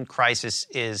consolidation crisis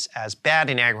is as bad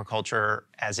in agriculture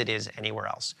as it is anywhere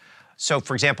else. So,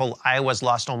 for example, Iowa's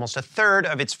lost almost a third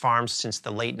of its farms since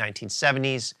the late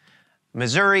 1970s.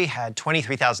 Missouri had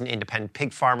 23,000 independent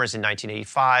pig farmers in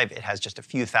 1985. It has just a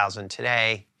few thousand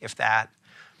today, if that.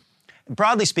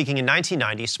 Broadly speaking, in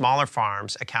 1990, smaller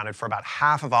farms accounted for about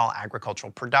half of all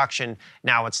agricultural production.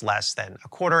 Now it's less than a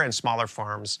quarter, and smaller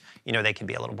farms, they can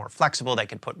be a little more flexible. They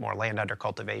can put more land under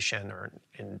cultivation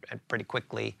and pretty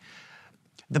quickly.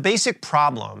 The basic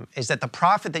problem is that the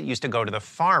profit that used to go to the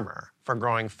farmer for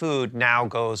growing food now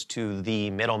goes to the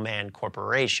middleman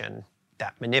corporation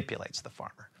that manipulates the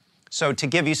farmer. So to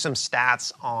give you some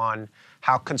stats on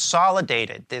how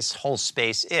consolidated this whole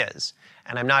space is,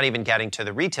 and I'm not even getting to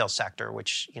the retail sector,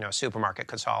 which, supermarket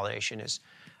consolidation is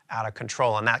out of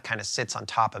control, and that kind of sits on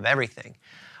top of everything.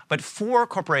 But 4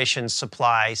 corporations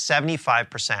supply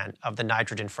 75% of the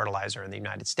nitrogen fertilizer in the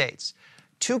United States.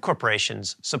 2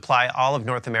 corporations supply all of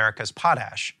North America's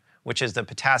potash, which is the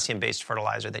potassium-based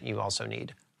fertilizer that you also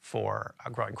need for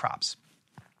growing crops.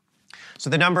 So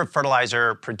the number of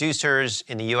fertilizer producers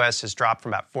in the U.S. has dropped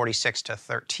from about 46 to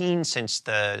 13 since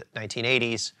the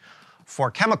 1980s.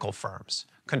 4 chemical firms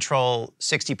control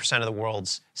 60% of the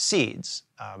world's seeds.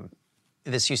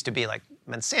 This used to be like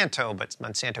Monsanto, but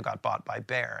Monsanto got bought by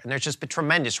Bayer. And there's just been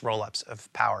tremendous roll-ups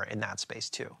of power in that space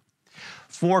too.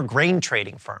 4 grain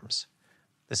trading firms,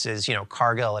 this is,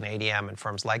 Cargill and ADM and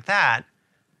firms like that,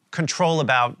 control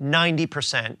about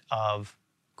 90% of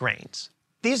grains.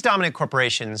 These dominant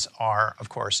corporations are, of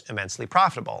course, immensely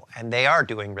profitable, and they are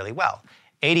doing really well.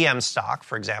 ADM stock,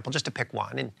 for example, just to pick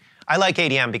one, and I like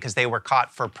ADM because they were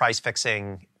caught for price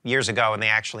fixing years ago, and they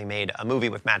actually made a movie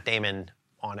with Matt Damon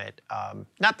on it.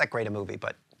 Not that great a movie,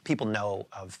 but people know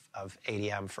of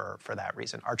ADM for that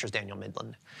reason. Archer's Daniel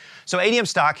Midland. So ADM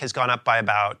stock has gone up by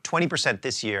about 20%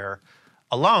 this year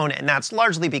alone, and that's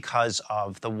largely because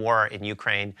of the war in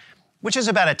Ukraine, which is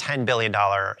about a $10 billion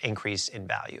increase in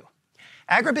value.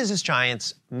 Agribusiness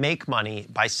giants make money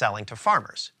by selling to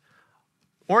farmers,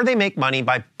 or they make money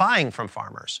by buying from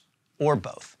farmers, or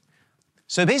both.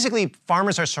 So basically,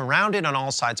 farmers are surrounded on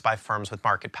all sides by firms with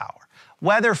market power.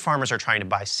 Whether farmers are trying to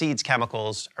buy seeds,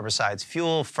 chemicals, herbicides,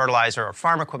 fuel, fertilizer, or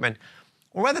farm equipment,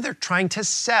 or whether they're trying to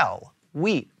sell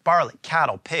wheat, barley,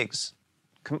 cattle, pigs,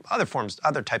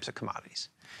 other types of commodities.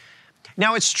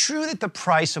 Now, it's true that the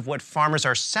price of what farmers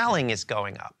are selling is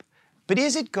going up, but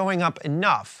is it going up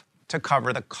enough to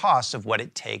cover the cost of what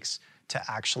it takes to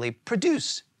actually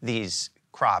produce these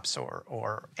crops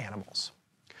or animals?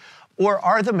 Or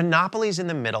are the monopolies in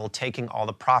the middle taking all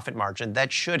the profit margin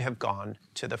that should have gone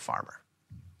to the farmer?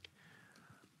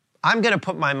 I'm going to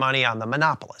put my money on the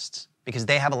monopolists because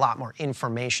they have a lot more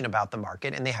information about the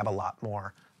market and they have a lot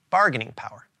more bargaining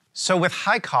power. So with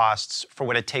high costs for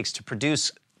what it takes to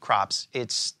produce crops,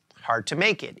 it's hard to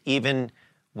make it, even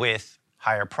with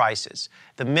higher prices.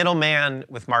 The middleman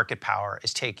with market power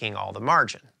is taking all the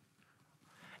margin.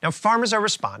 Now, farmers are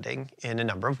responding in a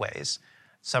number of ways.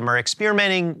 Some are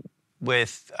experimenting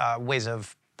with ways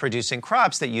of producing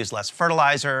crops that use less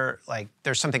fertilizer. Like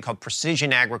there's something called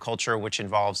precision agriculture, which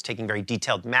involves taking very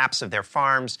detailed maps of their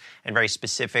farms and very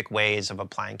specific ways of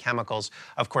applying chemicals.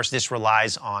 Of course, this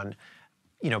relies on,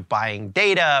 buying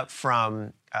data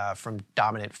from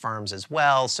dominant firms as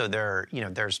well. So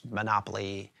there's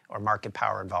monopoly or market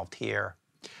power involved here.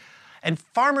 And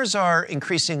farmers are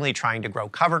increasingly trying to grow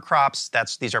cover crops.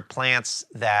 These are plants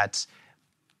that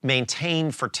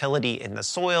maintain fertility in the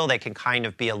soil. They can kind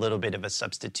of be a little bit of a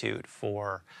substitute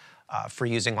for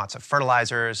using lots of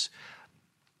fertilizers.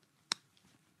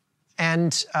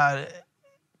 And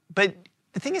but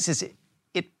the thing is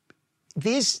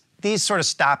these sort of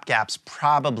stopgaps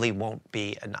probably won't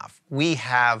be enough. We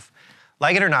have,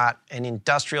 like it or not, an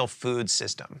industrial food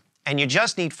system, and you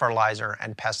just need fertilizer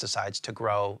and pesticides to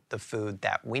grow the food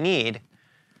that we need.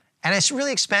 And it's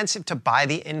really expensive to buy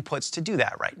the inputs to do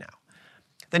that right now.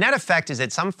 The net effect is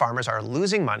that some farmers are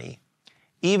losing money,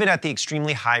 even at the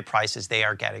extremely high prices they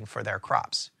are getting for their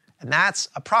crops. And that's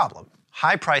a problem.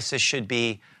 High prices should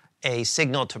be a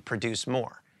signal to produce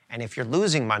more. And if you're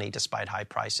losing money despite high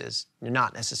prices, you're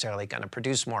not necessarily going to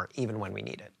produce more even when we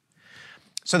need it.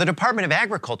 So the Department of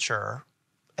Agriculture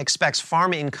expects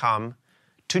farm income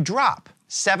to drop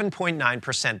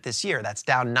 7.9% this year. That's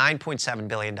down $9.7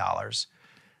 billion.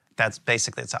 That's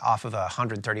basically, it's off of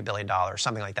 $130 billion,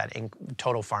 something like that, in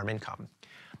total farm income.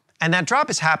 And that drop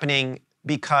is happening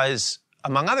because,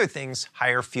 among other things,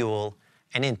 higher fuel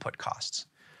and input costs.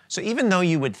 So even though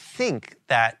you would think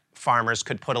that farmers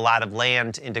could put a lot of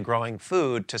land into growing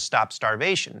food to stop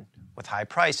starvation with high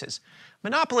prices,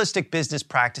 monopolistic business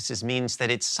practices means that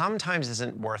it sometimes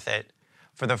isn't worth it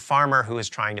for the farmer who is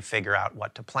trying to figure out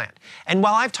what to plant. And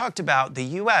while I've talked about the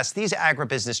US, these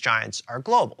agribusiness giants are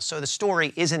global, so the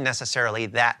story isn't necessarily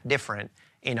that different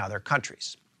in other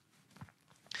countries.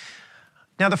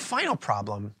 Now, the final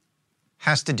problem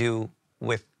has to do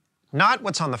with not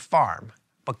what's on the farm,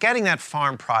 but getting that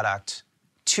farm product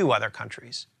to other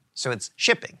countries. So it's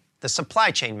shipping, the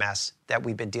supply chain mess that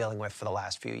we've been dealing with for the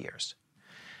last few years.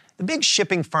 The big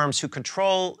shipping firms who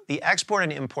control the export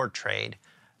and import trade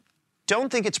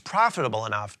don't think it's profitable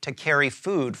enough to carry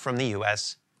food from the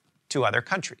US to other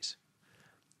countries.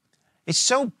 It's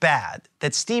so bad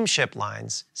that steamship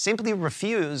lines simply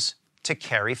refuse to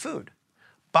carry food.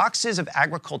 Boxes of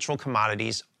agricultural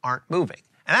commodities aren't moving,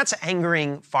 and that's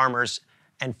angering farmers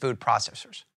and food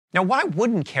processors. Now, why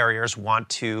wouldn't carriers want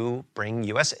to bring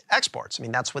US exports? I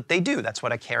mean, that's what they do. That's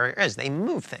what a carrier is. They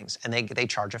move things, and they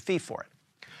charge a fee for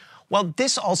it. Well,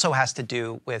 this also has to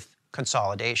do with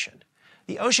consolidation.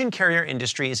 The ocean carrier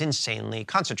industry is insanely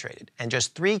concentrated, and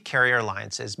just 3 carrier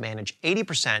alliances manage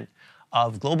 80%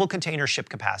 of global container ship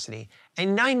capacity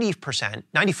and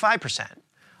 95%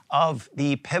 of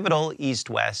the pivotal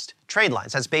east-west trade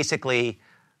lines. That's basically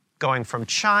going from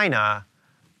China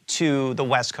to the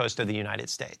west coast of the United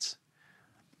States.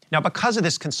 Now, because of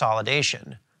this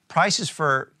consolidation, prices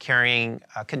for carrying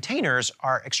containers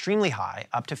are extremely high,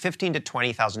 up to $15,000 to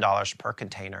 $20,000 per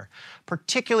container,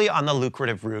 particularly on the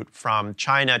lucrative route from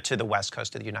China to the west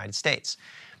coast of the United States.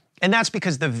 And that's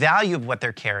because the value of what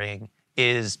they're carrying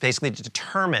is basically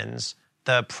determines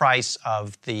the price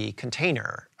of the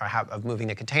container, or of moving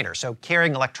the container. So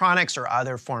carrying electronics or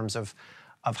other forms of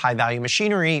high-value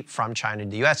machinery from China to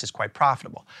the U.S. is quite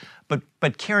profitable.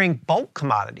 But carrying bulk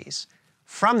commodities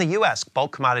from the U.S.,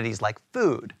 bulk commodities like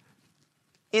food,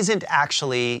 isn't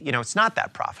actually, it's not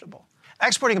that profitable.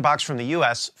 Exporting a box from the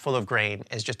U.S. full of grain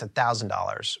is just $1,000,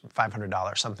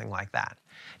 $500, something like that.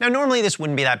 Now, normally this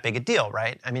wouldn't be that big a deal,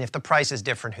 right? I mean, if the price is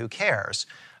different, who cares?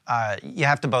 You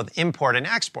have to both import and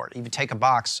export. If you take a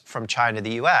box from China to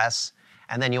the U.S.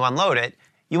 and then you unload it,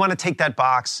 you want to take that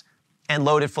box and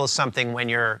load it full of something when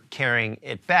you're carrying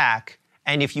it back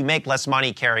And if you make less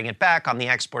money carrying it back on the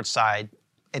export side,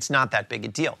 it's not that big a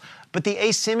deal. But the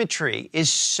asymmetry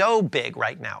is so big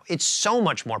right now. It's so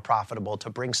much more profitable to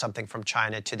bring something from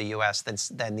China to the U.S.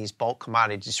 than these bulk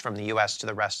commodities from the U.S. to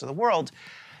the rest of the world,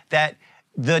 that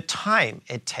the time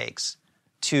it takes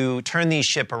to turn these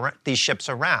ships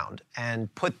around and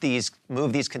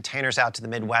move these containers out to the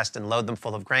Midwest and load them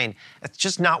full of grain, it's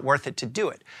just not worth it to do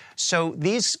it. So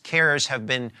these carriers have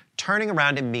been turning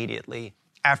around immediately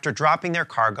after dropping their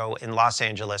cargo in Los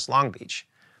Angeles, Long Beach.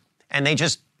 And they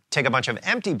just take a bunch of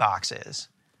empty boxes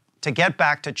to get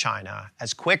back to China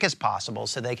as quick as possible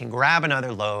so they can grab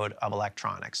another load of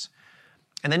electronics.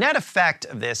 And the net effect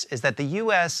of this is that the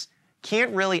U.S.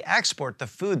 can't really export the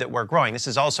food that we're growing. This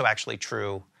is also actually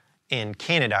true in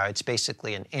Canada. It's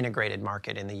basically an integrated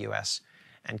market in the U.S.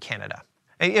 and Canada.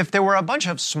 If there were a bunch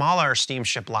of smaller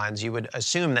steamship lines, you would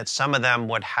assume that some of them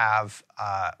would have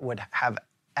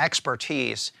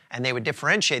expertise and they would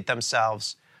differentiate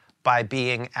themselves by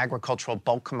being agricultural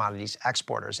bulk commodities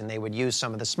exporters, and they would use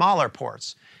some of the smaller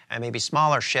ports and maybe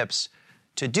smaller ships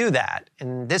to do that.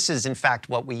 And this is, in fact,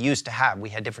 what we used to have. We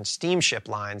had different steamship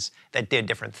lines that did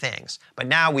different things. But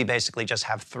now we basically just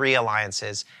have 3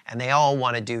 alliances, and they all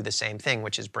want to do the same thing,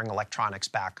 which is bring electronics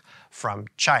back from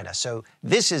China. So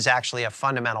this is actually a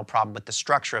fundamental problem with the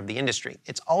structure of the industry.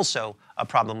 It's also a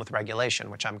problem with regulation,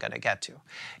 which I'm going to get to.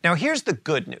 Now, here's the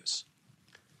good news.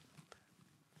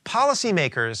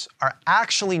 Policymakers are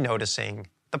actually noticing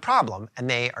the problem, and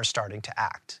they are starting to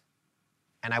act.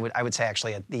 And I would say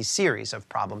actually these series of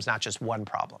problems, not just one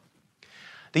problem.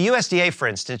 The USDA, for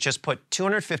instance, just put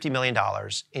 $250 million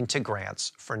into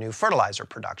grants for new fertilizer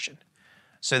production.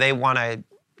 So they want to,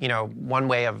 one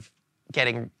way of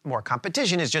getting more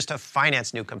competition is just to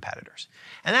finance new competitors.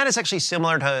 And that is actually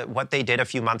similar to what they did a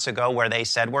few months ago, where they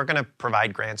said we're going to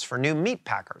provide grants for new meat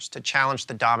packers to challenge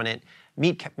the dominant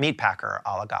meat packer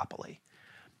oligopoly.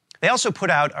 They also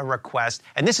put out a request,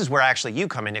 and this is where actually you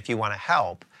come in if you want to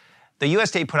help. The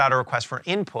USDA put out a request for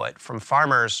input from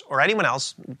farmers or anyone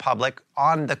else, public,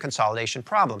 on the consolidation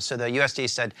problem. So the USDA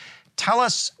said, tell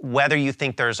us whether you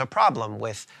think there's a problem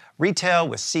with retail,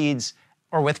 with seeds,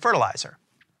 or with fertilizer.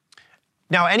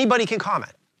 Now, anybody can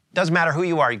comment. Doesn't matter who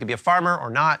you are. You could be a farmer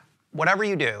or not. Whatever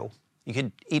you do, you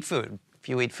could eat food. If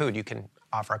you eat food, you can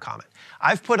offer a comment.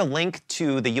 I've put a link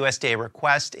to the USDA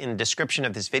request in the description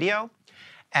of this video,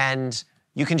 and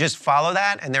you can just follow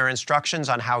that, and there are instructions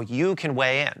on how you can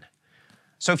weigh in.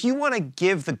 So if you want to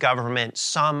give the government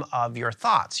some of your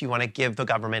thoughts, you want to give the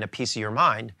government a piece of your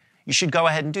mind, you should go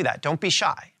ahead and do that. Don't be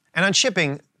shy. And on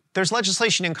shipping, there's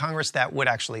legislation in Congress that would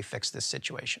actually fix this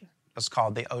situation. It's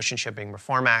called the Ocean Shipping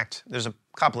Reform Act. There's a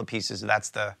couple of pieces.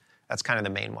 That's kind of the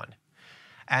main one.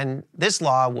 And this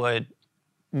law would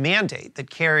mandate that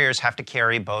carriers have to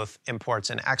carry both imports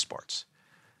and exports.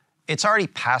 It's already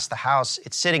passed the House.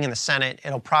 It's sitting in the Senate.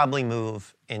 It'll probably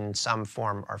move in some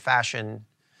form or fashion.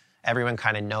 Everyone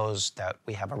kind of knows that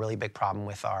we have a really big problem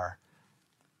with our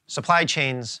supply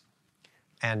chains.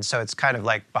 And so it's kind of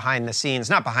like behind the scenes,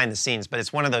 not behind the scenes, but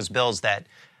it's one of those bills that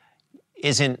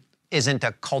isn't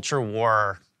a culture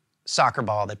war soccer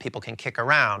ball that people can kick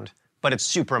around, but it's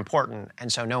super important,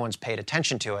 and so no one's paid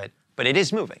attention to it, but it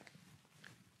is moving.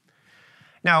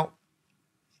 Now,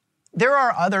 there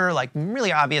are other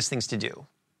really obvious things to do.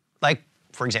 Like,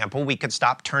 for example, we could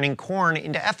stop turning corn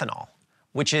into ethanol,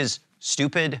 which is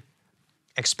stupid,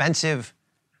 expensive,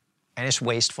 and it's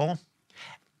wasteful.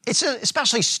 It's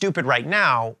especially stupid right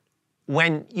now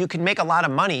when you can make a lot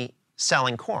of money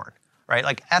selling corn, right?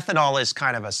 Like ethanol is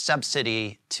kind of a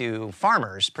subsidy to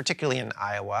farmers, particularly in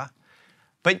Iowa,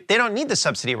 but they don't need the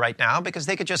subsidy right now because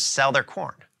they could just sell their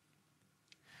corn.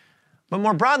 But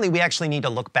more broadly, we actually need to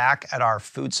look back at our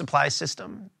food supply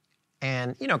system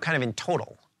and, kind of in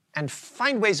total, and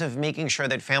find ways of making sure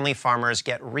that family farmers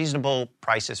get reasonable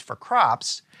prices for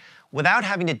crops without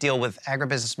having to deal with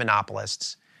agribusiness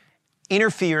monopolists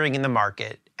interfering in the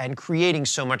market and creating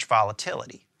so much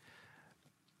volatility.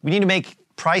 We need to make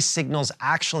price signals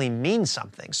actually mean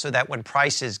something so that when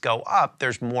prices go up,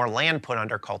 there's more land put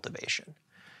under cultivation.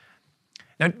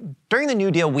 Now, during the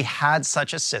New Deal, we had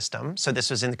such a system. So this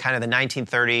was in kind of the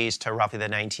 1930s to roughly the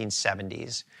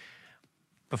 1970s.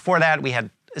 Before that, we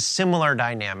had a similar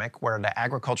dynamic where the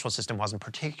agricultural system wasn't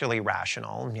particularly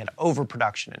rational, and you had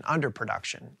overproduction and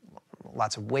underproduction,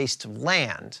 lots of waste of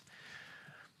land.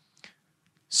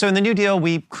 So in the New Deal,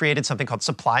 we created something called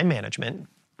supply management.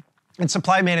 And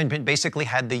supply management basically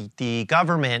had the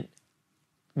government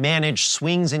manage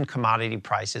swings in commodity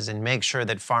prices and make sure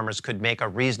that farmers could make a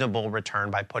reasonable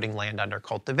return by putting land under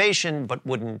cultivation, but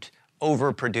wouldn't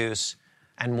overproduce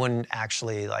and wouldn't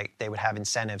actually, they would have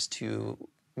incentives to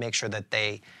make sure that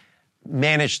they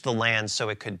manage the land so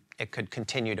it could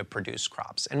continue to produce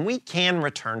crops. And we can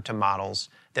return to models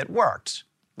that worked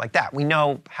like that. We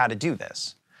know how to do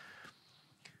this.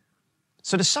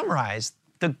 So to summarize,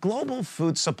 the global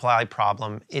food supply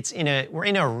problem, we're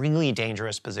in a really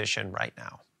dangerous position right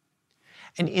now.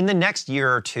 And in the next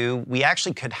year or two, we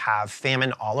actually could have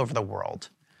famine all over the world.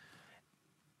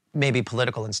 Maybe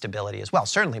political instability as well.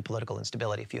 Certainly political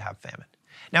instability if you have famine.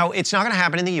 Now, it's not going to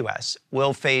happen in the US.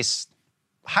 We'll face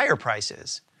higher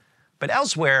prices. But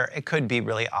elsewhere, it could be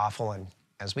really awful. And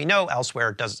as we know,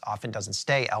 elsewhere often doesn't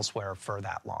stay elsewhere for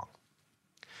that long.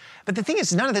 But the thing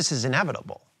is, none of this is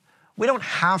inevitable. We don't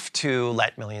have to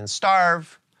let millions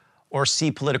starve or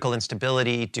see political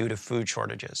instability due to food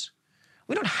shortages.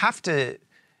 We don't have to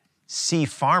see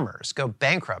farmers go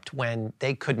bankrupt when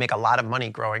they could make a lot of money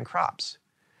growing crops.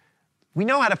 We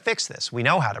know how to fix this. We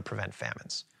know how to prevent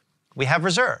famines. We have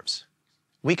reserves.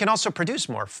 We can also produce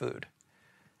more food.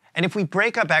 And if we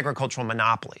break up agricultural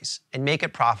monopolies and make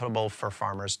it profitable for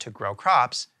farmers to grow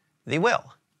crops, they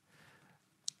will.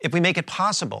 If we make it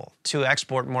possible to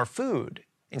export more food,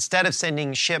 instead of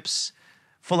sending ships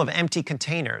full of empty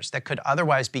containers that could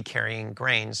otherwise be carrying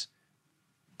grains,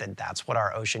 then that's what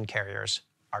our ocean carriers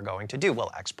are going to do.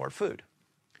 We'll export food.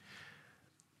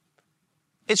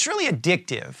 It's really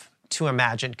addictive to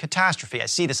imagine catastrophe. I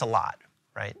see this a lot,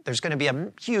 right? There's going to be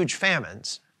huge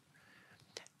famines.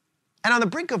 And on the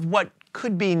brink of what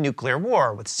could be nuclear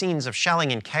war with scenes of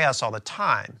shelling and chaos all the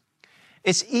time,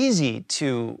 it's easy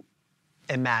to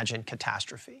imagine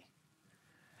catastrophe.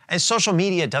 And social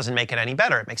media doesn't make it any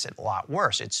better. It makes it a lot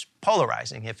worse. It's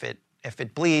polarizing. If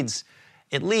it bleeds,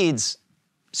 it leads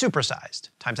supersized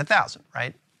times 1,000,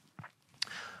 right?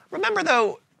 Remember,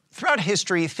 though, throughout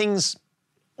history, things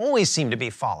always seem to be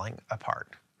falling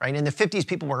apart, right? In the 50s,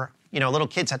 people were, little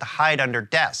kids had to hide under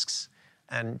desks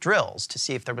and drills to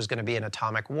see if there was going to be an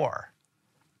atomic war.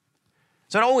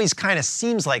 So it always kind of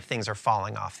seems like things are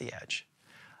falling off the edge.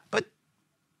 But,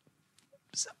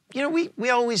 we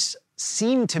always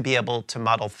seem to be able to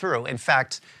muddle through. In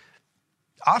fact,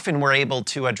 often we're able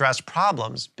to address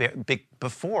problems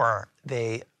before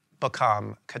they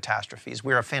become catastrophes.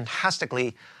 We're a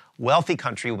fantastically wealthy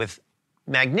country with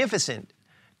magnificent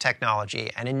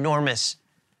technology and enormous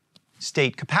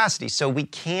state capacity. So we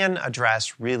can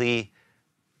address really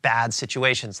bad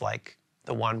situations like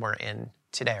the one we're in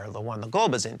today or the one the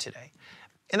globe is in today.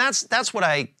 And that's what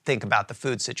I think about the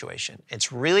food situation.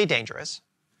 It's really dangerous.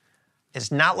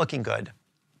 It's not looking good,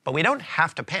 but we don't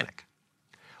have to panic.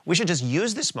 We should just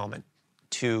use this moment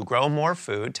to grow more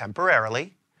food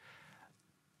temporarily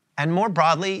and more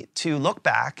broadly to look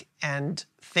back and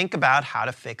think about how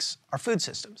to fix our food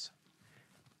systems.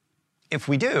 If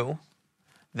we do,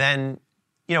 then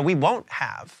we won't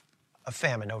have a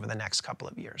famine over the next couple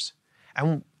of years.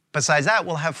 And besides that,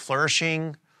 we'll have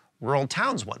flourishing rural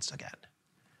towns once again.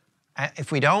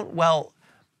 If we don't, well,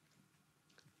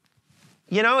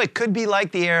 it could be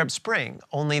like the Arab Spring,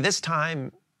 only this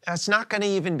time it's not going to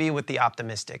even be with the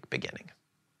optimistic beginning.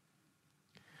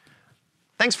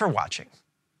 Thanks for watching.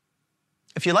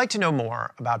 If you'd like to know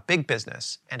more about big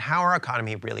business and how our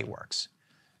economy really works,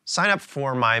 sign up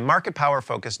for my Market Power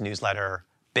Focused newsletter,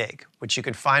 Big, which you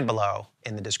can find below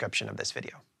in the description of this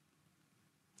video.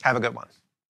 Have a good one.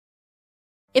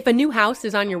 If a new house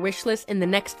is on your wish list in the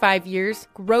next 5 years,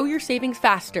 grow your savings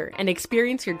faster and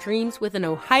experience your dreams with an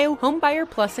Ohio Homebuyer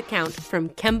Plus account from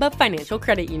Kemba Financial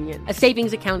Credit Union. A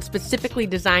savings account specifically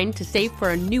designed to save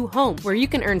for a new home where you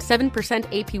can earn 7%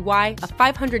 APY,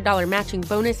 a $500 matching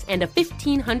bonus, and a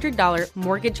 $1,500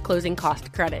 mortgage closing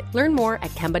cost credit. Learn more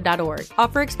at Kemba.org.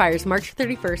 Offer expires March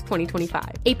 31st, 2025.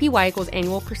 APY equals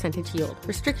annual percentage yield.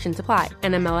 Restrictions apply.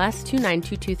 NMLS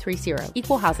 292230.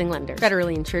 Equal housing lender.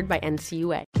 Federally insured by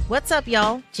NCUA. What's up,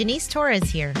 y'all? Janice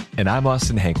Torres here. And I'm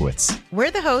Austin Hankwitz.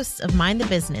 We're the hosts of Mind the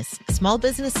Business, Small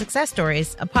Business Success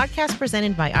Stories, a podcast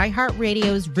presented by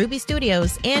iHeartRadio's Ruby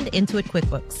Studios and Intuit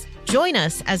QuickBooks. Join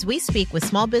us as we speak with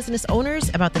small business owners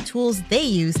about the tools they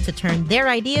use to turn their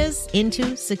ideas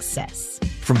into success.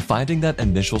 From finding that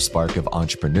initial spark of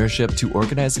entrepreneurship to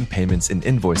organizing payments and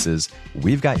invoices,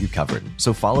 we've got you covered.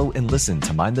 So follow and listen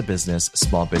to Mind the Business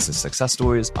Small Business Success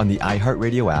Stories on the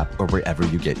iHeartRadio app or wherever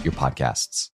you get your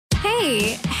podcasts.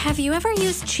 Hey, have you ever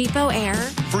used Cheapo Air?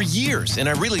 For years, and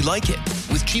I really like it.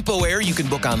 With Cheapo Air, you can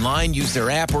book online, use their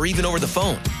app, or even over the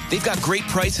phone. They've got great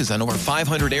prices on over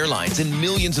 500 airlines and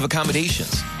millions of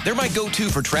accommodations. They're my go-to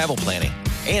for travel planning.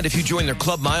 And if you join their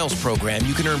Club Miles program,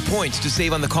 you can earn points to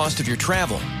save on the cost of your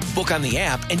travel. Book on the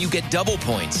app, and you get double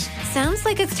points. Sounds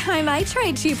like it's time I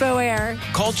tried Cheapo Air.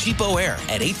 Call Cheapo Air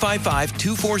at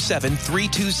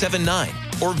 855-247-3279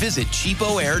 or visit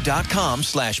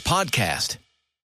cheapoair.com/podcast.